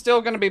Waves. I'm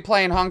still gonna be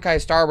playing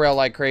Honkai Star Rail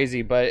like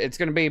crazy, but it's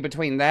gonna be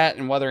between that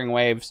and Wuthering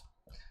Waves.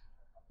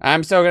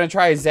 I'm still gonna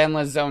try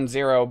Zenless Zone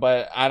Zero,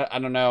 but I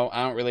don't know.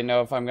 I don't really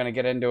know if I'm gonna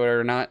get into it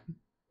or not.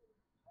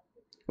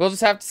 We'll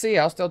just have to see.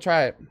 I'll still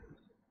try it.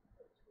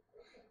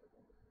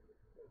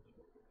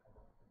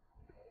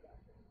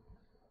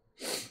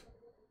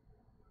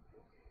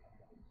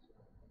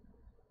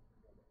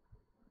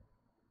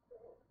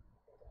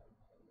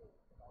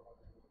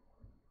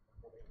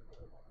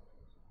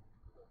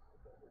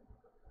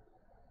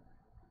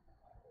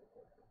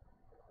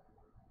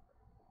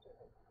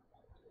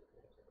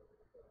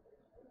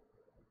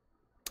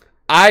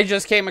 I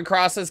just came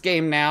across this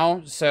game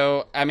now,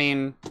 so, I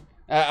mean,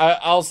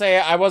 I'll say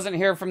I wasn't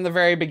here from the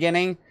very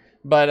beginning,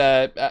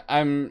 but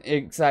I'm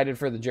excited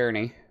for the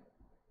journey.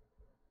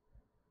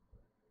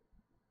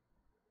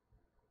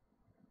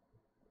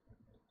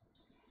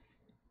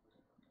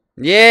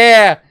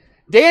 Yeah!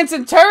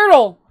 Dancing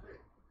Turtle!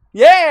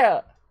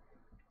 Yeah!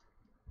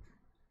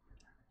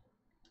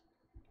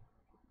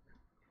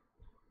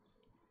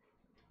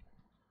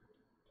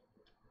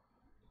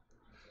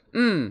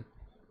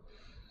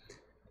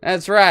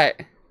 That's right.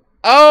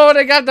 Oh,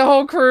 they got the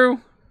whole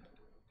crew.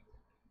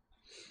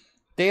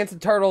 Dancing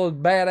Turtle is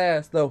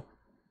badass, though.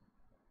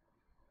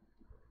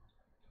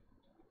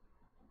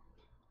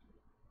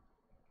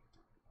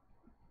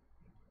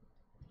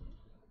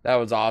 That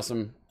was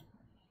awesome.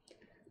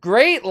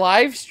 Great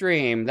live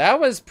stream. That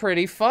was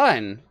pretty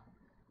fun.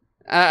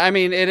 I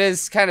mean, it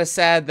is kind of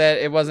sad that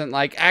it wasn't,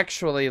 like,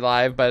 actually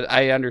live, but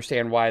I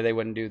understand why they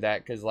wouldn't do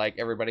that, because, like,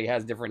 everybody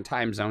has different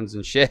time zones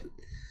and shit.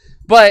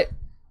 But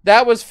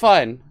that was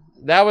fun.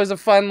 That was a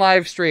fun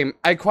live stream.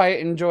 I quite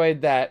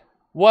enjoyed that.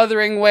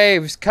 Wuthering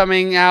Waves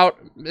coming out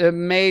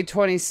May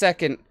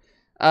 22nd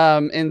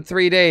in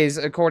 3 days,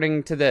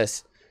 according to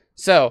this.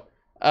 So,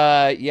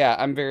 yeah,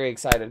 I'm very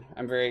excited.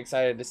 I'm very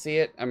excited to see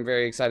it. I'm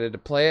very excited to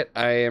play it.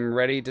 I am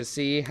ready to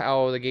see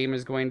how the game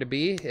is going to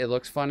be. It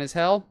looks fun as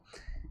hell.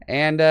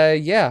 And,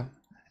 yeah,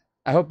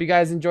 I hope you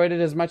guys enjoyed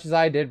it as much as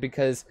I did,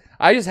 because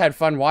I just had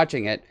fun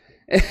watching it.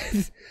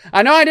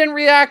 I know I didn't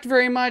react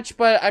very much,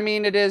 but, I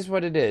mean, it is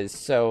what it is.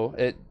 So,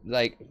 it,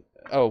 like,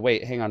 oh,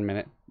 wait, hang on a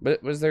minute.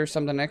 But was there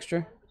something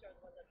extra?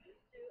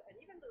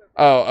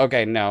 Oh,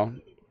 okay, no.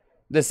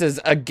 This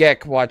is a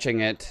geek watching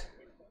it.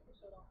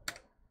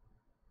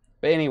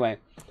 But anyway,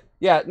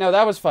 yeah, no,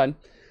 that was fun.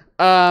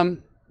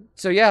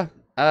 So yeah,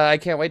 I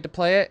can't wait to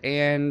play it,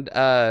 and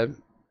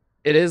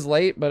it is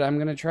late, but I'm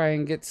gonna try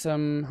and get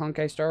some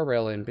Honkai Star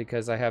Rail in,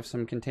 because I have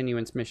some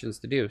continuance missions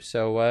to do.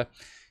 So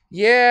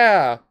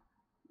yeah,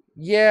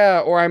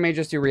 or I may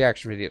just do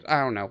reaction videos. I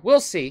don't know. We'll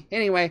see.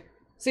 Anyway,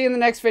 see you in the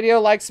next video.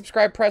 Like,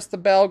 subscribe, press the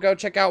bell. Go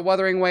check out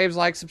Wuthering Waves.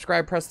 Like,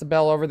 subscribe, press the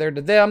bell over there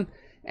to them,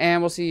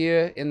 and we'll see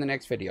you in the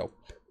next video.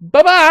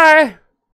 Bye bye.